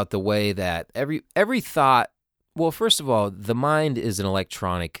talks about the way that every thought, well, first of all, the mind is an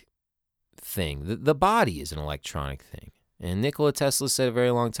electronic thing. The body is an electronic thing. And Nikola Tesla said a very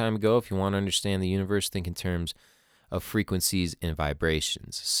long time ago, if you want to understand the universe, think in terms of frequencies and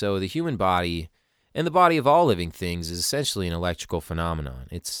vibrations. So the human body and the body of all living things is essentially an electrical phenomenon.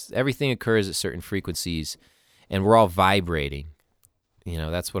 Everything occurs at certain frequencies, and we're all vibrating.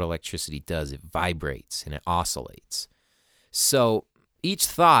 That's what electricity does. It vibrates and it oscillates. So each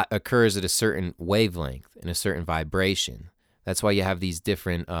thought occurs at a certain wavelength and a certain vibration. That's why you have these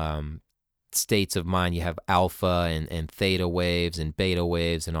different states of mind. You have alpha and theta waves and beta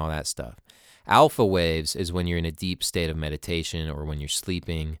waves and all that stuff. Alpha waves is when you're in a deep state of meditation or when you're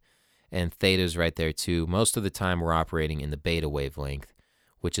sleeping, and theta's right there too. Most of the time we're operating in the beta wavelength,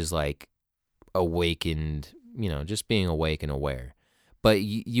 which is like awakened, just being awake and aware. But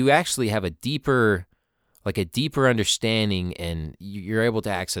you actually have a deeper understanding, and you're able to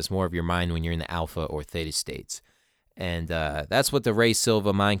access more of your mind when you're in the alpha or theta states. And that's what the Ray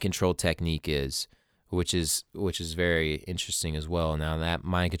Silva mind control technique is, which is very interesting as well. Now, that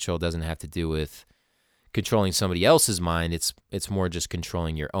mind control doesn't have to do with controlling somebody else's mind. It's more just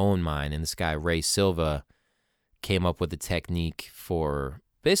controlling your own mind. And this guy, Ray Silva, came up with a technique for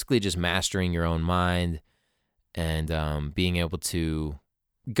basically just mastering your own mind and being able to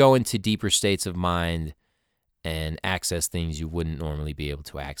go into deeper states of mind and access things you wouldn't normally be able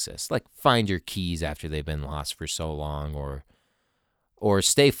to access, like find your keys after they've been lost for so long, or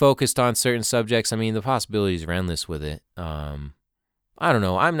stay focused on certain subjects. I mean, the possibilities are endless with it. I don't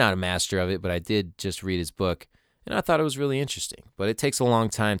know. I'm not a master of it, but I did just read his book, and I thought it was really interesting. But it takes a long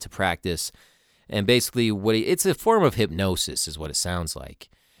time to practice, and basically it's a form of hypnosis is what it sounds like.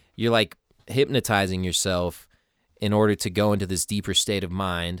 You're like hypnotizing yourself in order to go into this deeper state of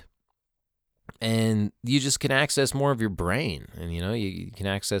mind, and you just can access more of your brain. And, you can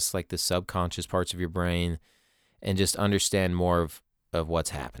access like the subconscious parts of your brain and just understand more of what's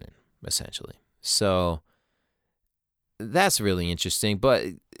happening, essentially. So that's really interesting. But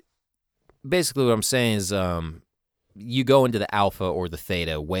basically what I'm saying is you go into the alpha or the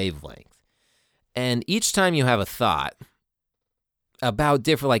theta wavelength. And each time you have a thought about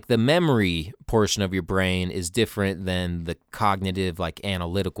different, like the memory portion of your brain is different than the cognitive, like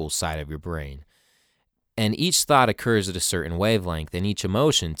analytical side of your brain. And each thought occurs at a certain wavelength, and each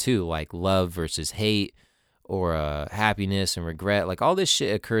emotion too, like love versus hate or happiness and regret, like all this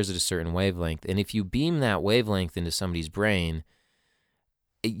shit occurs at a certain wavelength. And if you beam that wavelength into somebody's brain,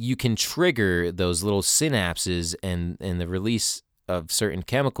 you can trigger those little synapses and the release of certain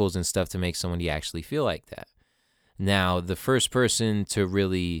chemicals and stuff to make somebody actually feel like that. Now, the first person to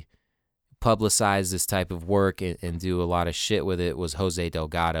really publicize this type of work and do a lot of shit with it was Jose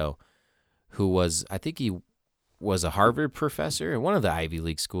Delgado, who was, I think he was a Harvard professor at one of the Ivy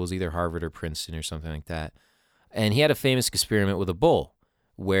League schools, either Harvard or Princeton or something like that. And he had a famous experiment with a bull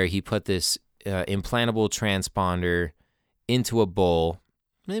where he put this implantable transponder into a bull.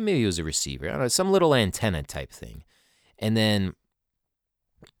 Maybe it was a receiver, I don't know, some little antenna type thing. And then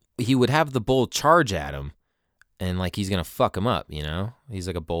he would have the bull charge at him, and like he's going to fuck him up, He's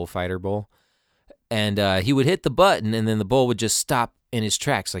like a bullfighter bull. And he would hit the button, and then the bull would just stop in his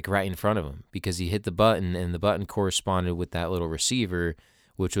tracks, like right in front of him, because he hit the button, and the button corresponded with that little receiver,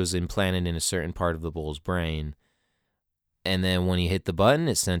 which was implanted in a certain part of the bull's brain. And then when he hit the button,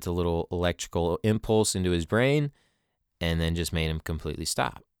 it sent a little electrical impulse into his brain, and then just made him completely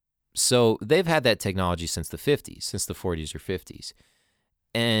stop. So they've had that technology since the 50s, since the 40s or 50s.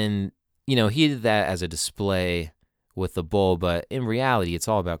 And, he did that as a display with the bull, but in reality, it's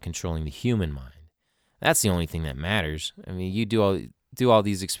all about controlling the human mind. That's the only thing that matters. I mean, you do all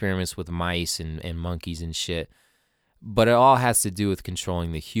these experiments with mice and monkeys and shit, but it all has to do with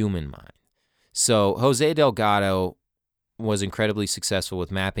controlling the human mind. So Jose Delgado was incredibly successful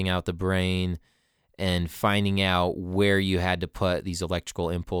with mapping out the brain and finding out where you had to put these electrical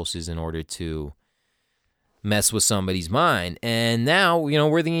impulses in order to mess with somebody's mind. And now,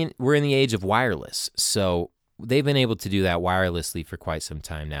 we're in the age of wireless. So they've been able to do that wirelessly for quite some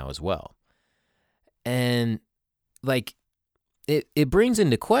time now as well. And like, it brings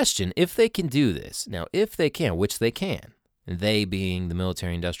into question if they can do this. Now, if they can, which they can, and they being the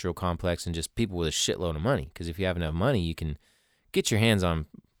military industrial complex and just people with a shitload of money. Because if you have enough money, you can get your hands on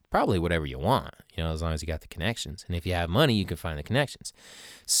probably whatever you want, as long as you got the connections. And if you have money, you can find the connections.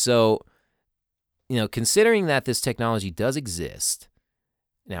 So, considering that this technology does exist,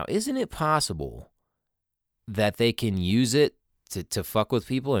 now, isn't it possible that they can use it to fuck with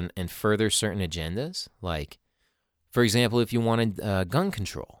people and further certain agendas? Like, for example, if you wanted gun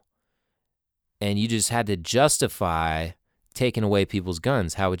control and you just had to justify taking away people's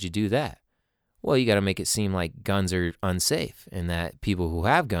guns, how would you do that? Well, you got to make it seem like guns are unsafe and that people who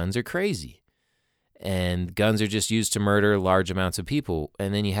have guns are crazy. And guns are just used to murder large amounts of people.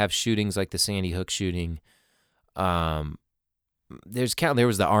 And then you have shootings like the Sandy Hook shooting. There was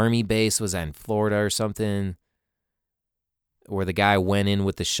the Army base, was that in Florida or something, where the guy went in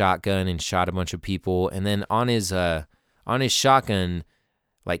with the shotgun and shot a bunch of people. And then on his shotgun,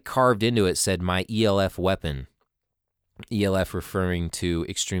 like carved into it, said "my ELF weapon." ELF referring to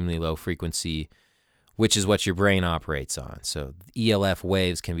extremely low frequency, which is what your brain operates on. So ELF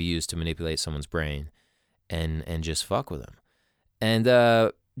waves can be used to manipulate someone's brain and just fuck with them.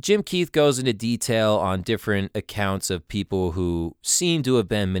 And Jim Keith goes into detail on different accounts of people who seem to have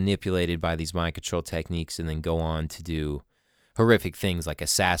been manipulated by these mind control techniques and then go on to do horrific things like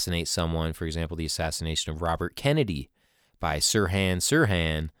assassinate someone. For example, the assassination of Robert Kennedy by Sirhan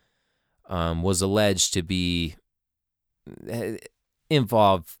Sirhan was alleged to be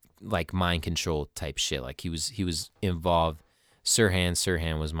involved like mind control type shit. Like he was involved.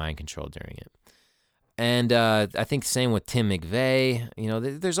 Sirhan was mind controlled during it. And I think the same with Tim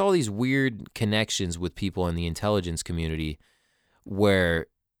McVeigh. There's all these weird connections with people in the intelligence community where,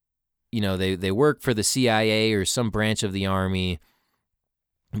 they work for the CIA or some branch of the Army,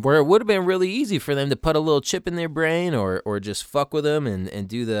 where it would have been really easy for them to put a little chip in their brain or just fuck with them and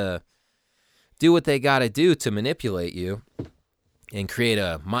do what they got to do to manipulate you and create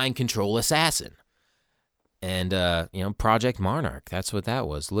a mind control assassin. And, Project Monarch, that's what that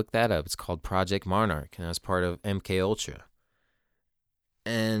was. Look that up. It's called Project Monarch, and that's part of MK Ultra.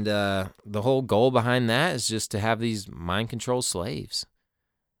 And the whole goal behind that is just to have these mind control slaves.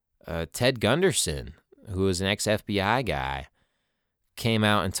 Ted Gunderson, who is an ex-FBI guy, came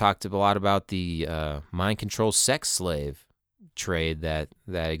out and talked a lot about the mind control sex slave trade that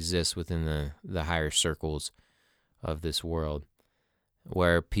exists within the higher circles of this world,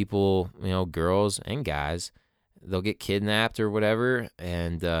 where people, girls and guys, they'll get kidnapped or whatever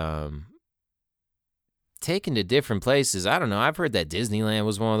and taken to different places. I don't know. I've heard that Disneyland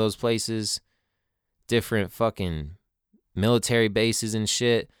was one of those places, different fucking military bases and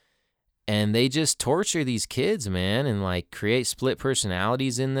shit. And they just torture these kids, man, and like create split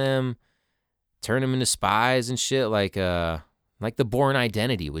personalities in them, turn them into spies and shit, like the Bourne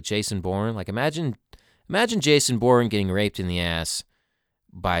Identity with Jason Bourne. Like imagine Jason Bourne getting raped in the ass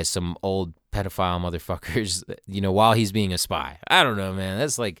by some old pedophile motherfuckers, while he's being a spy. I don't know, man.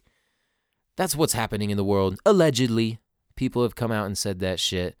 That's what's happening in the world. Allegedly, people have come out and said that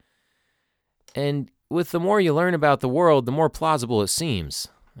shit. And with the more you learn about the world, the more plausible it seems.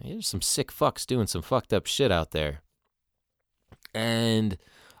 There's some sick fucks doing some fucked up shit out there. And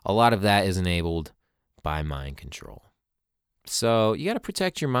a lot of that is enabled by mind control. So you got to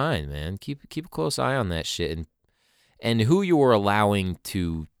protect your mind, man. Keep a close eye on that shit and who you are allowing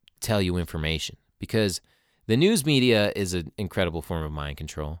to tell you information. Because the news media is an incredible form of mind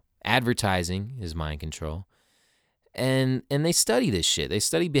control. Advertising is mind control. And they study this shit. They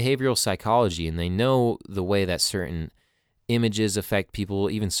study behavioral psychology, and they know the way that certain images affect people,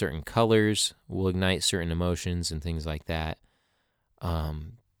 even certain colors will ignite certain emotions and things like that.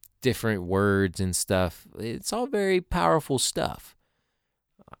 Different words and stuff. It's all very powerful stuff.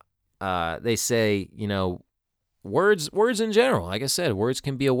 They say, words in general, like I said, words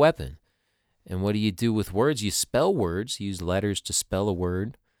can be a weapon. And what do you do with words? You spell words, use letters to spell a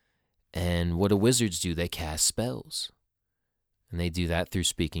word. And what do wizards do? They cast spells. And they do that through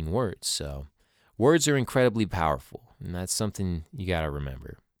speaking words. So words are incredibly powerful. And that's something you got to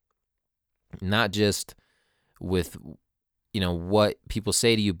remember. Not just with, what people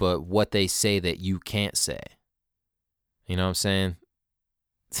say to you, but what they say that you can't say. You know what I'm saying?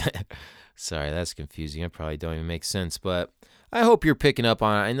 Sorry, that's confusing. It probably don't even make sense. But I hope you're picking up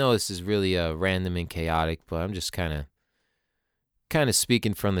on it. I know this is really random and chaotic, but I'm just kind of kind of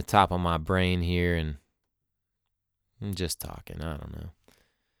speaking from the top of my brain here, and I'm just talking. I don't know.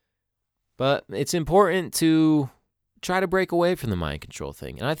 But it's important to try to break away from the mind control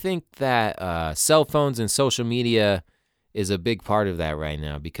thing. And I think that cell phones and social media is a big part of that right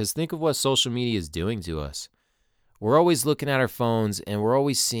now, because think of what social media is doing to us. We're always looking at our phones and we're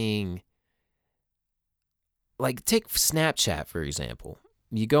always seeing, like, take Snapchat, for example.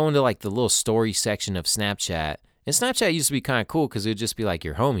 You go into like the little story section of Snapchat, and Snapchat used to be kind of cool because it would just be like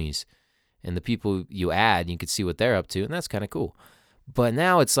your homies and the people you add, and you could see what they're up to, and that's kind of cool. But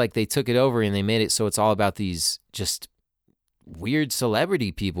now it's like they took it over and they made it so it's all about these just weird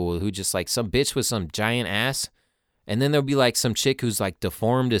celebrity people who just like some bitch with some giant ass, and then there'll be like some chick who's like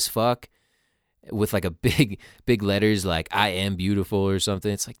deformed as fuck with like a big letters like I am beautiful or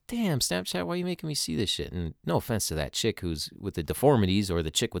something. It's like, damn, Snapchat, why are you making me see this shit? And no offense to that chick who's with the deformities or the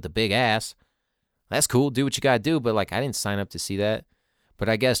chick with the big ass. That's cool. Do what you gotta do. But like, I didn't sign up to see that. But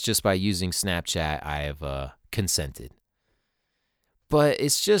I guess just by using Snapchat, I have consented. But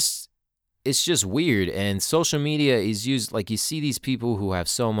it's just weird. And social media is used, like, you see these people who have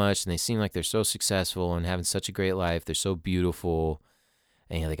so much and they seem like they're so successful and having such a great life. They're so beautiful.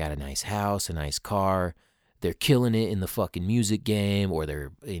 And you know, they got a nice house, a nice car. They're killing it in the fucking music game, or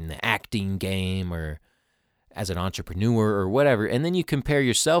they're in the acting game, or as an entrepreneur or whatever. And then you compare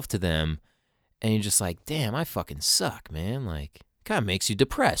yourself to them and you're just like, damn, I fucking suck, man. Like, kind of makes you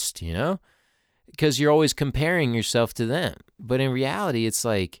depressed, you know? Because you're always comparing yourself to them. But in reality, it's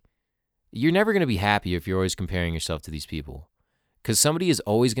like, you're never going to be happy if you're always comparing yourself to these people. Because somebody is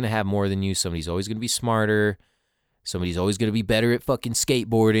always going to have more than you. Somebody's always going to be smarter. Somebody's always going to be better at fucking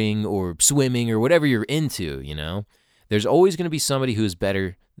skateboarding or swimming or whatever you're into, you know? There's always going to be somebody who's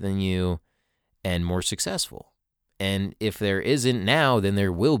better than you and more successful. And if there isn't now, then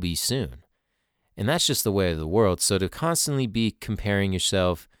there will be soon. And that's just the way of the world. So to constantly be comparing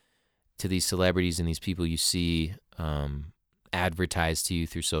yourself to these celebrities and these people you see advertised to you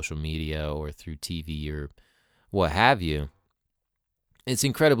through social media or through TV or what have you, it's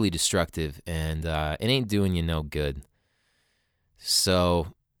incredibly destructive, and it ain't doing you no good. So,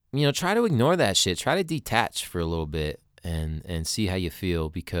 you know, try to ignore that shit. Try to detach for a little bit and see how you feel,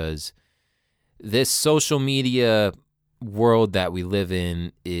 because this social media world that we live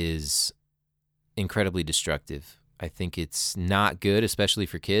in is incredibly destructive. I think it's not good, especially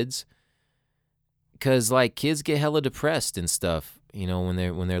for kids. Because, like, kids get hella depressed and stuff, you know, when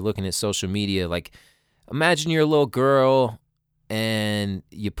they're looking at social media. Like, imagine you're a little girl and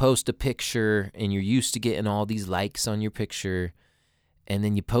you post a picture and you're used to getting all these likes on your picture, and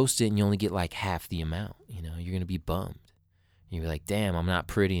then you post it and you only get like half the amount. You know, you're going to be bummed. You're like, damn, I'm not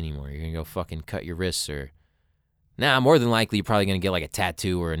pretty anymore. You're going to go fucking cut your wrists, or more than likely you're probably going to get like a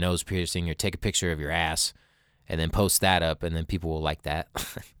tattoo or a nose piercing, or take a picture of your ass and then post that up, and then people will like that.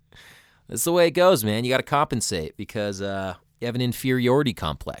 That's the way it goes, man. You got to compensate because you have an inferiority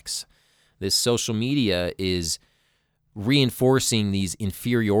complex. This social media is reinforcing these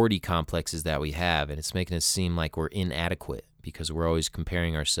inferiority complexes that we have, and it's making us seem like we're inadequate because we're always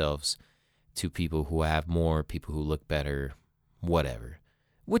comparing ourselves to people who have more, people who look better, whatever,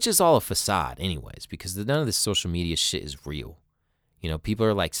 which is all a facade anyways, because none of this social media shit is real. You know, people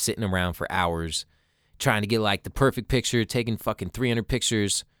are like sitting around for hours trying to get like the perfect picture, taking fucking 300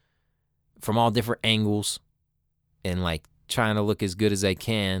 pictures from all different angles and like trying to look as good as they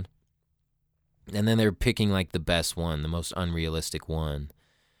can. And then they're picking like the best one, the most unrealistic one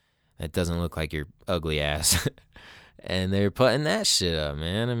that doesn't look like your ugly ass. And they're putting that shit up,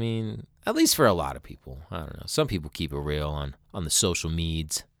 man. I mean, at least for a lot of people. I don't know. Some people keep it real on the social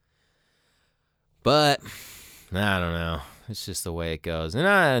meds. But I don't know. It's just the way it goes.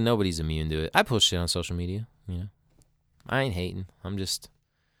 And nobody's immune to it. I post shit on social media, you know. I ain't hating. I'm just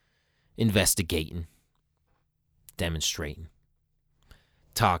investigating, demonstrating,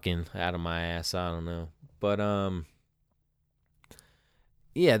 talking out of my ass. I don't know. But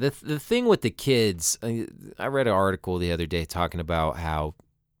yeah, the thing with the kids, I read an article the other day talking about how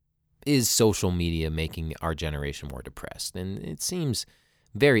is social media making our generation more depressed, and it seems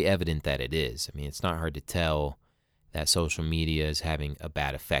very evident that it is. I mean, it's not hard to tell that social media is having a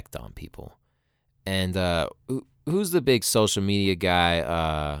bad effect on people. And who's the big social media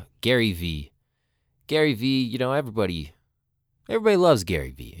guy? Gary Vee. Gary Vee, you know, everybody loves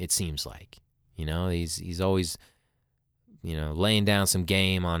Gary Vee, it seems like. You know, he's always, you know, laying down some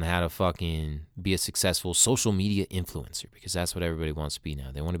game on how to fucking be a successful social media influencer, because that's what everybody wants to be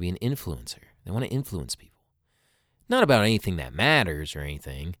now. They want to be an influencer. They want to influence people. Not about anything that matters or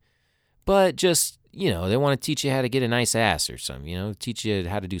anything, but just, you know, they want to teach you how to get a nice ass or something, you know, teach you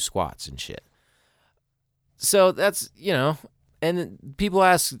how to do squats and shit. So that's, you know, And people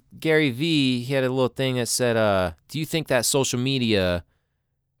ask Gary Vee, he had a little thing that said, do you think that social media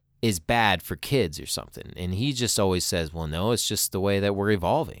is bad for kids or something? And he just always says, well, no, it's just the way that we're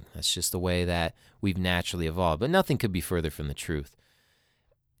evolving. That's just the way that we've naturally evolved. But nothing could be further from the truth.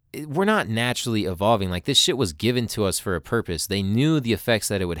 We're not naturally evolving. Like, this shit was given to us for a purpose. They knew the effects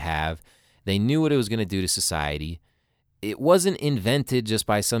that it would have. They knew what it was going to do to society. It wasn't invented just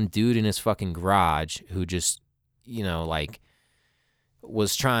by some dude in his fucking garage who just,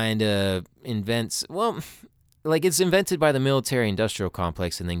 was trying to invent, it's invented by the military industrial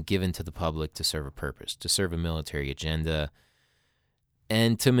complex and then given to the public to serve a purpose, to serve a military agenda,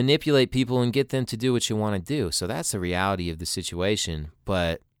 and to manipulate people and get them to do what you want to do. So that's the reality of the situation.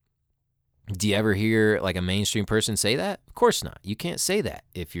 But do you ever hear like a mainstream person say that? Of course not. You can't say that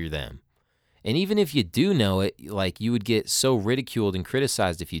if you're them. And even if you do know it, like, you would get so ridiculed and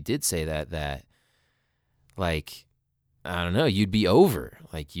criticized if you did say that, like, I don't know, you'd be over.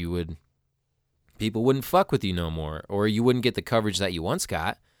 Like, people wouldn't fuck with you no more, or you wouldn't get the coverage that you once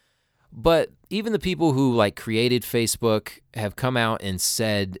got. But even the people who, like, created Facebook have come out and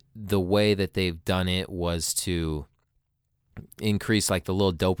said the way that they've done it was to increase, like, the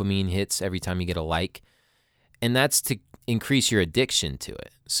little dopamine hits every time you get a like. And that's to increase your addiction to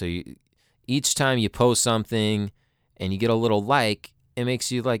it. So each time you post something and you get a little like, it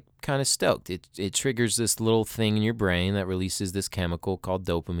makes you, like, kind of stoked. It triggers this little thing in your brain that releases this chemical called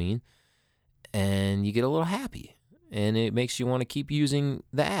dopamine, and you get a little happy, and it makes you want to keep using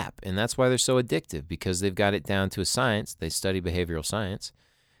the app. And that's why they're so addictive, because they've got it down to a science. They study behavioral science.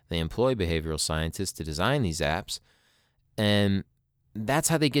 They employ behavioral scientists to design these apps, and that's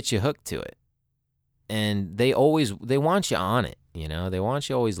how they get you hooked to it. And they want you on it, They want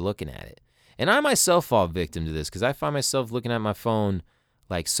you always looking at it. And I myself fall victim to this, because I find myself looking at my phone,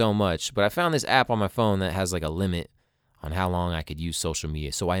 like, so much. But I found this app on my phone that has, like, a limit on how long I could use social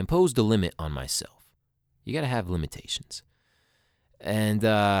media. So I imposed a limit on myself. You got to have limitations. And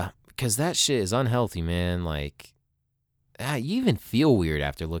because that shit is unhealthy, man. Like, you even feel weird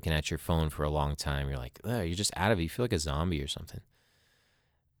after looking at your phone for a long time. You're like, oh, you're just out of it. You feel like a zombie or something.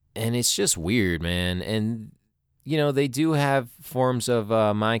 And it's just weird, man. And they do have forms of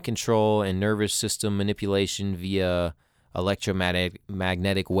mind control and nervous system manipulation via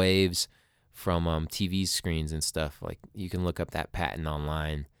electromagnetic waves from TV screens and stuff. Like, you can look up that patent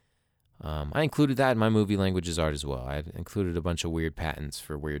online. I included that in my movie Languages Art as well. I included a bunch of weird patents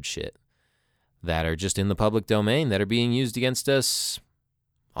for weird shit that are just in the public domain that are being used against us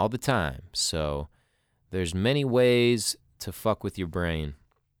all the time. So there's many ways to fuck with your brain.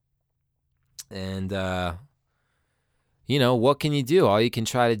 And, what can you do? All you can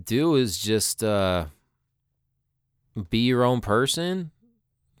try to do is just be your own person.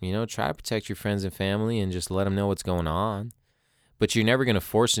 Try to protect your friends and family and just let them know what's going on. But you're never going to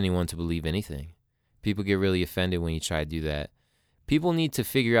force anyone to believe anything. People get really offended when you try to do that. People need to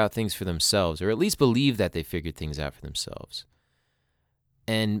figure out things for themselves, or at least believe that they figured things out for themselves.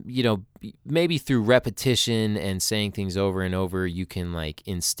 And, maybe through repetition and saying things over and over, you can, like,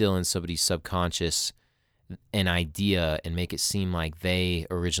 instill in somebody's subconscious an idea and make it seem like they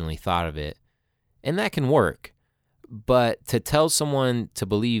originally thought of it. And that can work. But to tell someone to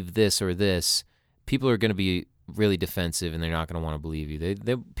believe this or this, people are going to be really defensive, and they're not going to want to believe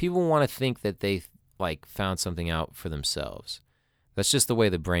you. People want to think that they, like, found something out for themselves. That's just the way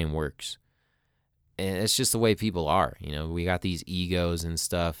the brain works. And it's just the way people are. We got these egos and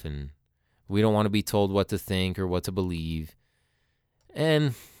stuff, and we don't want to be told what to think or what to believe.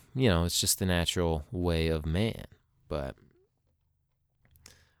 And, it's just the natural way of man. But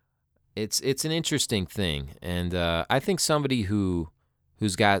it's an interesting thing. And I think somebody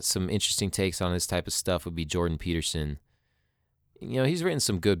who's got some interesting takes on this type of stuff would be Jordan Peterson. He's written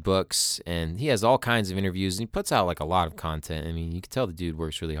some good books, and he has all kinds of interviews, and he puts out, like, a lot of content. I mean, you can tell the dude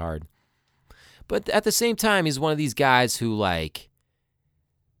works really hard. But at the same time, he's one of these guys who, like,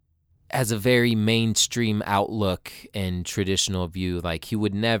 has a very mainstream outlook and traditional view. Like, he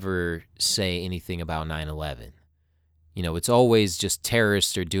would never say anything about 9/11. It's always just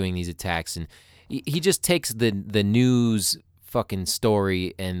terrorists are doing these attacks, and he just takes the news fucking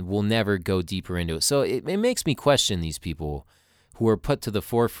story and will never go deeper into it. So it makes me question these people who are put to the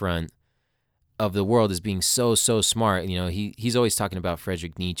forefront of the world as being so smart. He's always talking about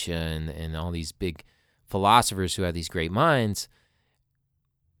Friedrich Nietzsche and all these big philosophers who have these great minds.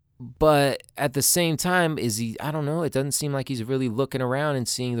 But at the same time, I don't know, it doesn't seem like he's really looking around and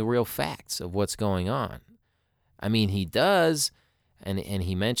seeing the real facts of what's going on. I mean, he does, and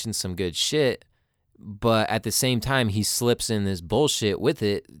he mentions some good shit, but at the same time, he slips in this bullshit with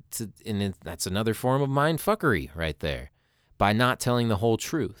it, and that's another form of mind fuckery right there. by not telling the whole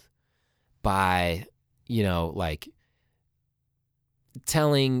truth, by, like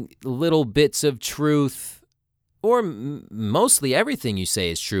telling little bits of truth, or mostly everything you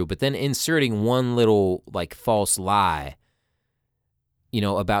say is true, but then inserting one little like false lie,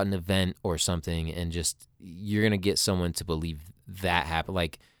 about an event or something, and just you're going to get someone to believe that happened.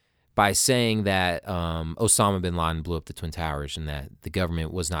 Like by saying that Osama bin Laden blew up the Twin Towers and that the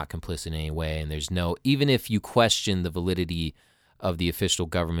government was not complicit in any way, and there's no, even if you question the validity of the official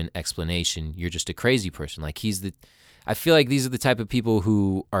government explanation, you're just a crazy person. Like I feel like these are the type of people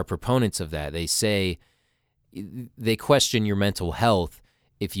who are proponents of that. They say they question your mental health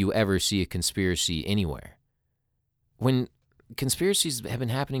if you ever see a conspiracy anywhere. When conspiracies have been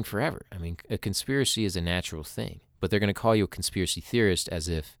happening forever. I mean, a conspiracy is a natural thing, but they're going to call you a conspiracy theorist as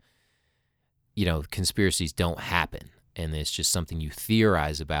if, conspiracies don't happen and it's just something you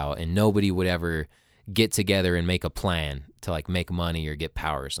theorize about, and nobody would ever get together and make a plan to like make money or get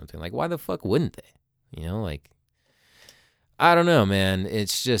power or something. Like, why the fuck wouldn't they? I don't know, man.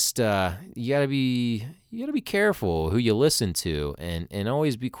 It's just you gotta be careful who you listen to, and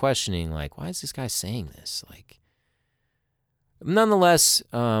always be questioning, like, why is this guy saying this? Like, nonetheless,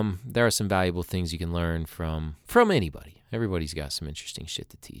 there are some valuable things you can learn from anybody. Everybody's got some interesting shit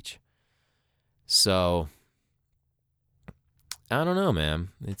to teach. So I don't know, man.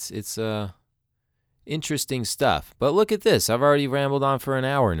 It's interesting stuff. But look at this. I've already rambled on for an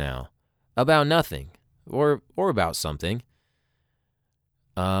hour now about nothing or about something.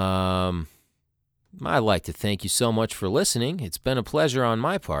 I'd like to thank you so much for listening. It's been a pleasure on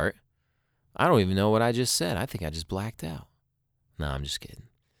my part. I don't even know what I just said. I think I just blacked out. No, I'm just kidding.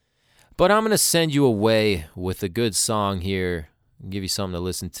 But I'm going to send you away with a good song here, give you something to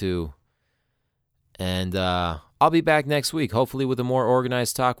listen to. And I'll be back next week, hopefully with a more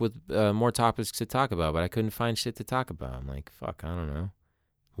organized talk with more topics to talk about. But I couldn't find shit to talk about. I'm like, fuck, I don't know.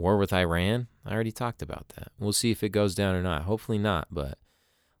 War with Iran? I already talked about that. We'll see if it goes down or not. Hopefully not, but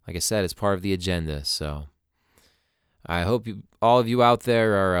like I said, it's part of the agenda. So I hope all of you out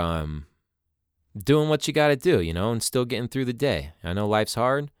there are doing what you got to do, and still getting through the day. I know life's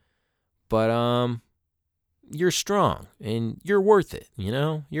hard, but you're strong and you're worth it.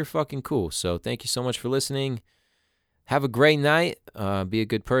 You're fucking cool. So thank you so much for listening. Have a great night. Be a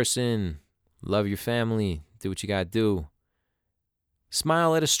good person. Love your family. Do what you got to do.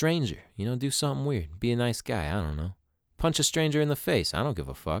 Smile at a stranger. Do something weird. Be a nice guy. I don't know. Punch a stranger in the face. I don't give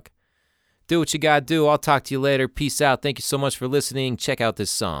a fuck. Do what you got to do. I'll talk to you later. Peace out. Thank you so much for listening. Check out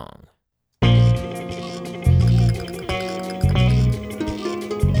this song.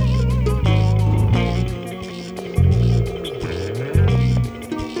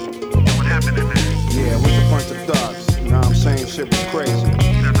 Saying shit was crazy.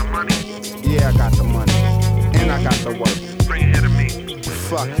 You got the money? Yeah, I got the money. And I got the work. Bring it here to me.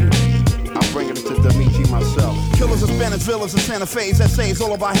 Fuck you. I'm bringing it to Dimitri myself. Killers of Spanish villas and Santa Fe's essays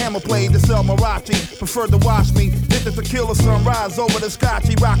all about hammer play. To sell Marachi, preferred to watch me. Hit the tequila sunrise over the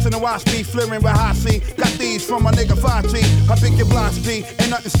scotchy. Rocks in the wash me, flaring Rahasi. Got these from my nigga Fachi. I think your blocks G, ain't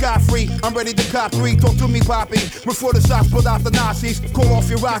nothing scot free. I'm ready to cop 3, talk to me, Poppy. Before the shots pulled out the Nazis, call off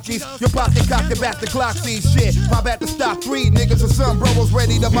your Rockies. Your pocket cocked back the clock sees shit. Pop at the stop 3, niggas and some bros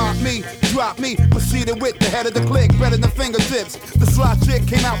ready to mock me. Drop me, proceeded with the head of the click, better than fingertips. The slot chick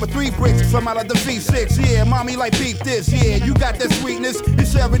came out with 3 bricks from out of the V6. Yeah, mommy like beat this. Yeah, you got that sweetness. You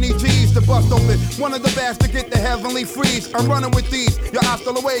 70 G's to bust open. One of the best to get the heavenly freeze. I'm running with these. Your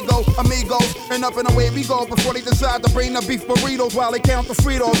hasta luego, amigos. And up and away we go before they decide to bring the beef burritos while they count the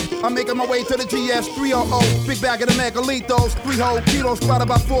Fritos. I'm making my way to the GS 300. Big bag of the megalitos. 3 whole kilos, spot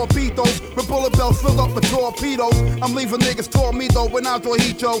about 4 pitos. With bullet belts filled up with torpedoes. I'm leaving niggas tormido when I'm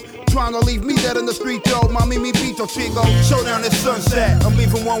Hicho. Trying to leave me dead in the street, yo. Mommy, me pito chico. Showdown at sunset. I'm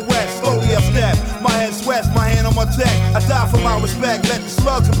leaving one west. Slowly up step. My head sweats, my hand on my tech. I die for my respect. Let the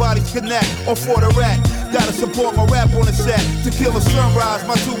slugs and bodies connect. Or for the rack. Gotta support my rap on the set. To kill a sunrise.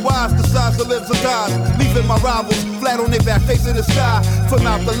 My 2 wives decide to live or die. Leaving my rivals flat on their back, facing the sky. From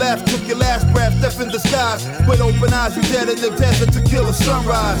out the left, took your last breath, death in disguise. With open eyes, you dead in the desert to kill a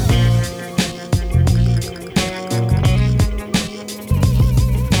sunrise.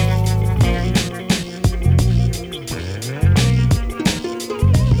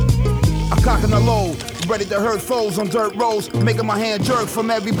 Cocking the load, ready to hurt foes on dirt roads, making my hand jerk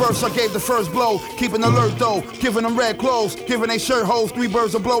from every burst I gave the first blow. Keeping alert though, giving them red clothes, giving they shirt holes, 3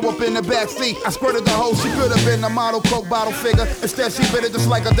 birds of blow up in the backseat. I squirted the hole, she could have been a model coke bottle figure. Instead she bit it just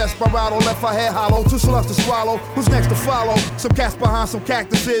like a desperado, left her head hollow, too sluts to swallow. Who's next to follow? Some cats behind some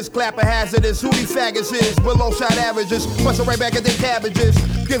cactuses, clapping hazardous. Who these faggots is? Below shot averages, bustin' right back at their cabbages.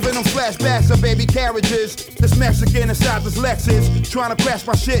 Giving them flashbacks of baby carriages. This Mexican inside this Lexus, trying to crash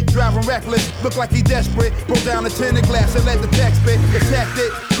my shit, driving reckless. Look like he desperate. Broke down the tinted glass and let the text spit. It's hectic.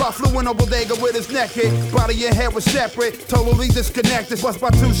 Car flew in a bodega with his neck hit. Body and head was separate, totally disconnected. Bust by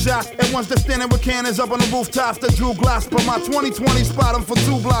 2 shots, and once they're standing with cannons up on the rooftops that drew glass. But my 2020 spot him for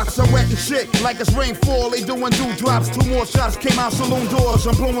 2 blocks. I'm wrecking shit like it's rainfall. They doing dewdrops. 2 more shots came out saloon doors.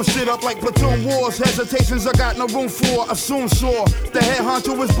 I'm blowing shit up like platoon wars. Hesitations I got no room for. Assume sure. The head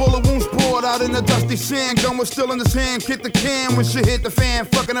honcho was bullet wounds poured out in the dusty sand. Gun was still in his hand. Kick the can when shit hit the fan.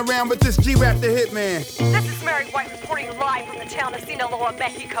 Fucking around with this G-Rap the hitman. This is Mary White reporting live from the town of Sinaloa,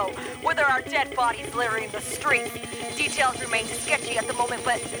 Mexico, where there are dead bodies littering the streets. Details remain sketchy at the moment,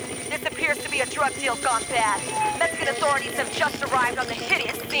 but this appears to be a drug deal gone bad. Mexican authorities have just arrived on the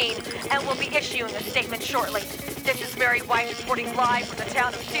hideous scene and will be issuing a statement shortly. This is Mary White reporting live from the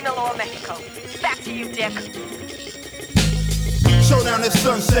town of Sinaloa, Mexico. Back to you, Dick. Showdown at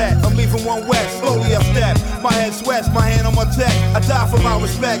sunset, I'm leaving one west, slowly I step. My head sweats, my hand on my tech. I die for my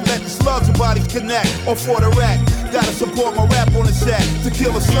respect, let the slugs of bodies connect, or for the wreck. Gotta support my rap on the set. To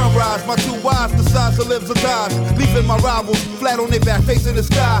kill a sunrise, my 2 wives, the size of lives or dies. Leaving my rivals flat on their back, facing the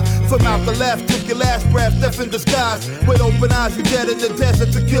sky. From out the left, took your last breath, death in disguise. With open eyes, you dead in the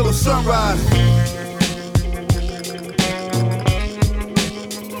desert to kill a sunrise.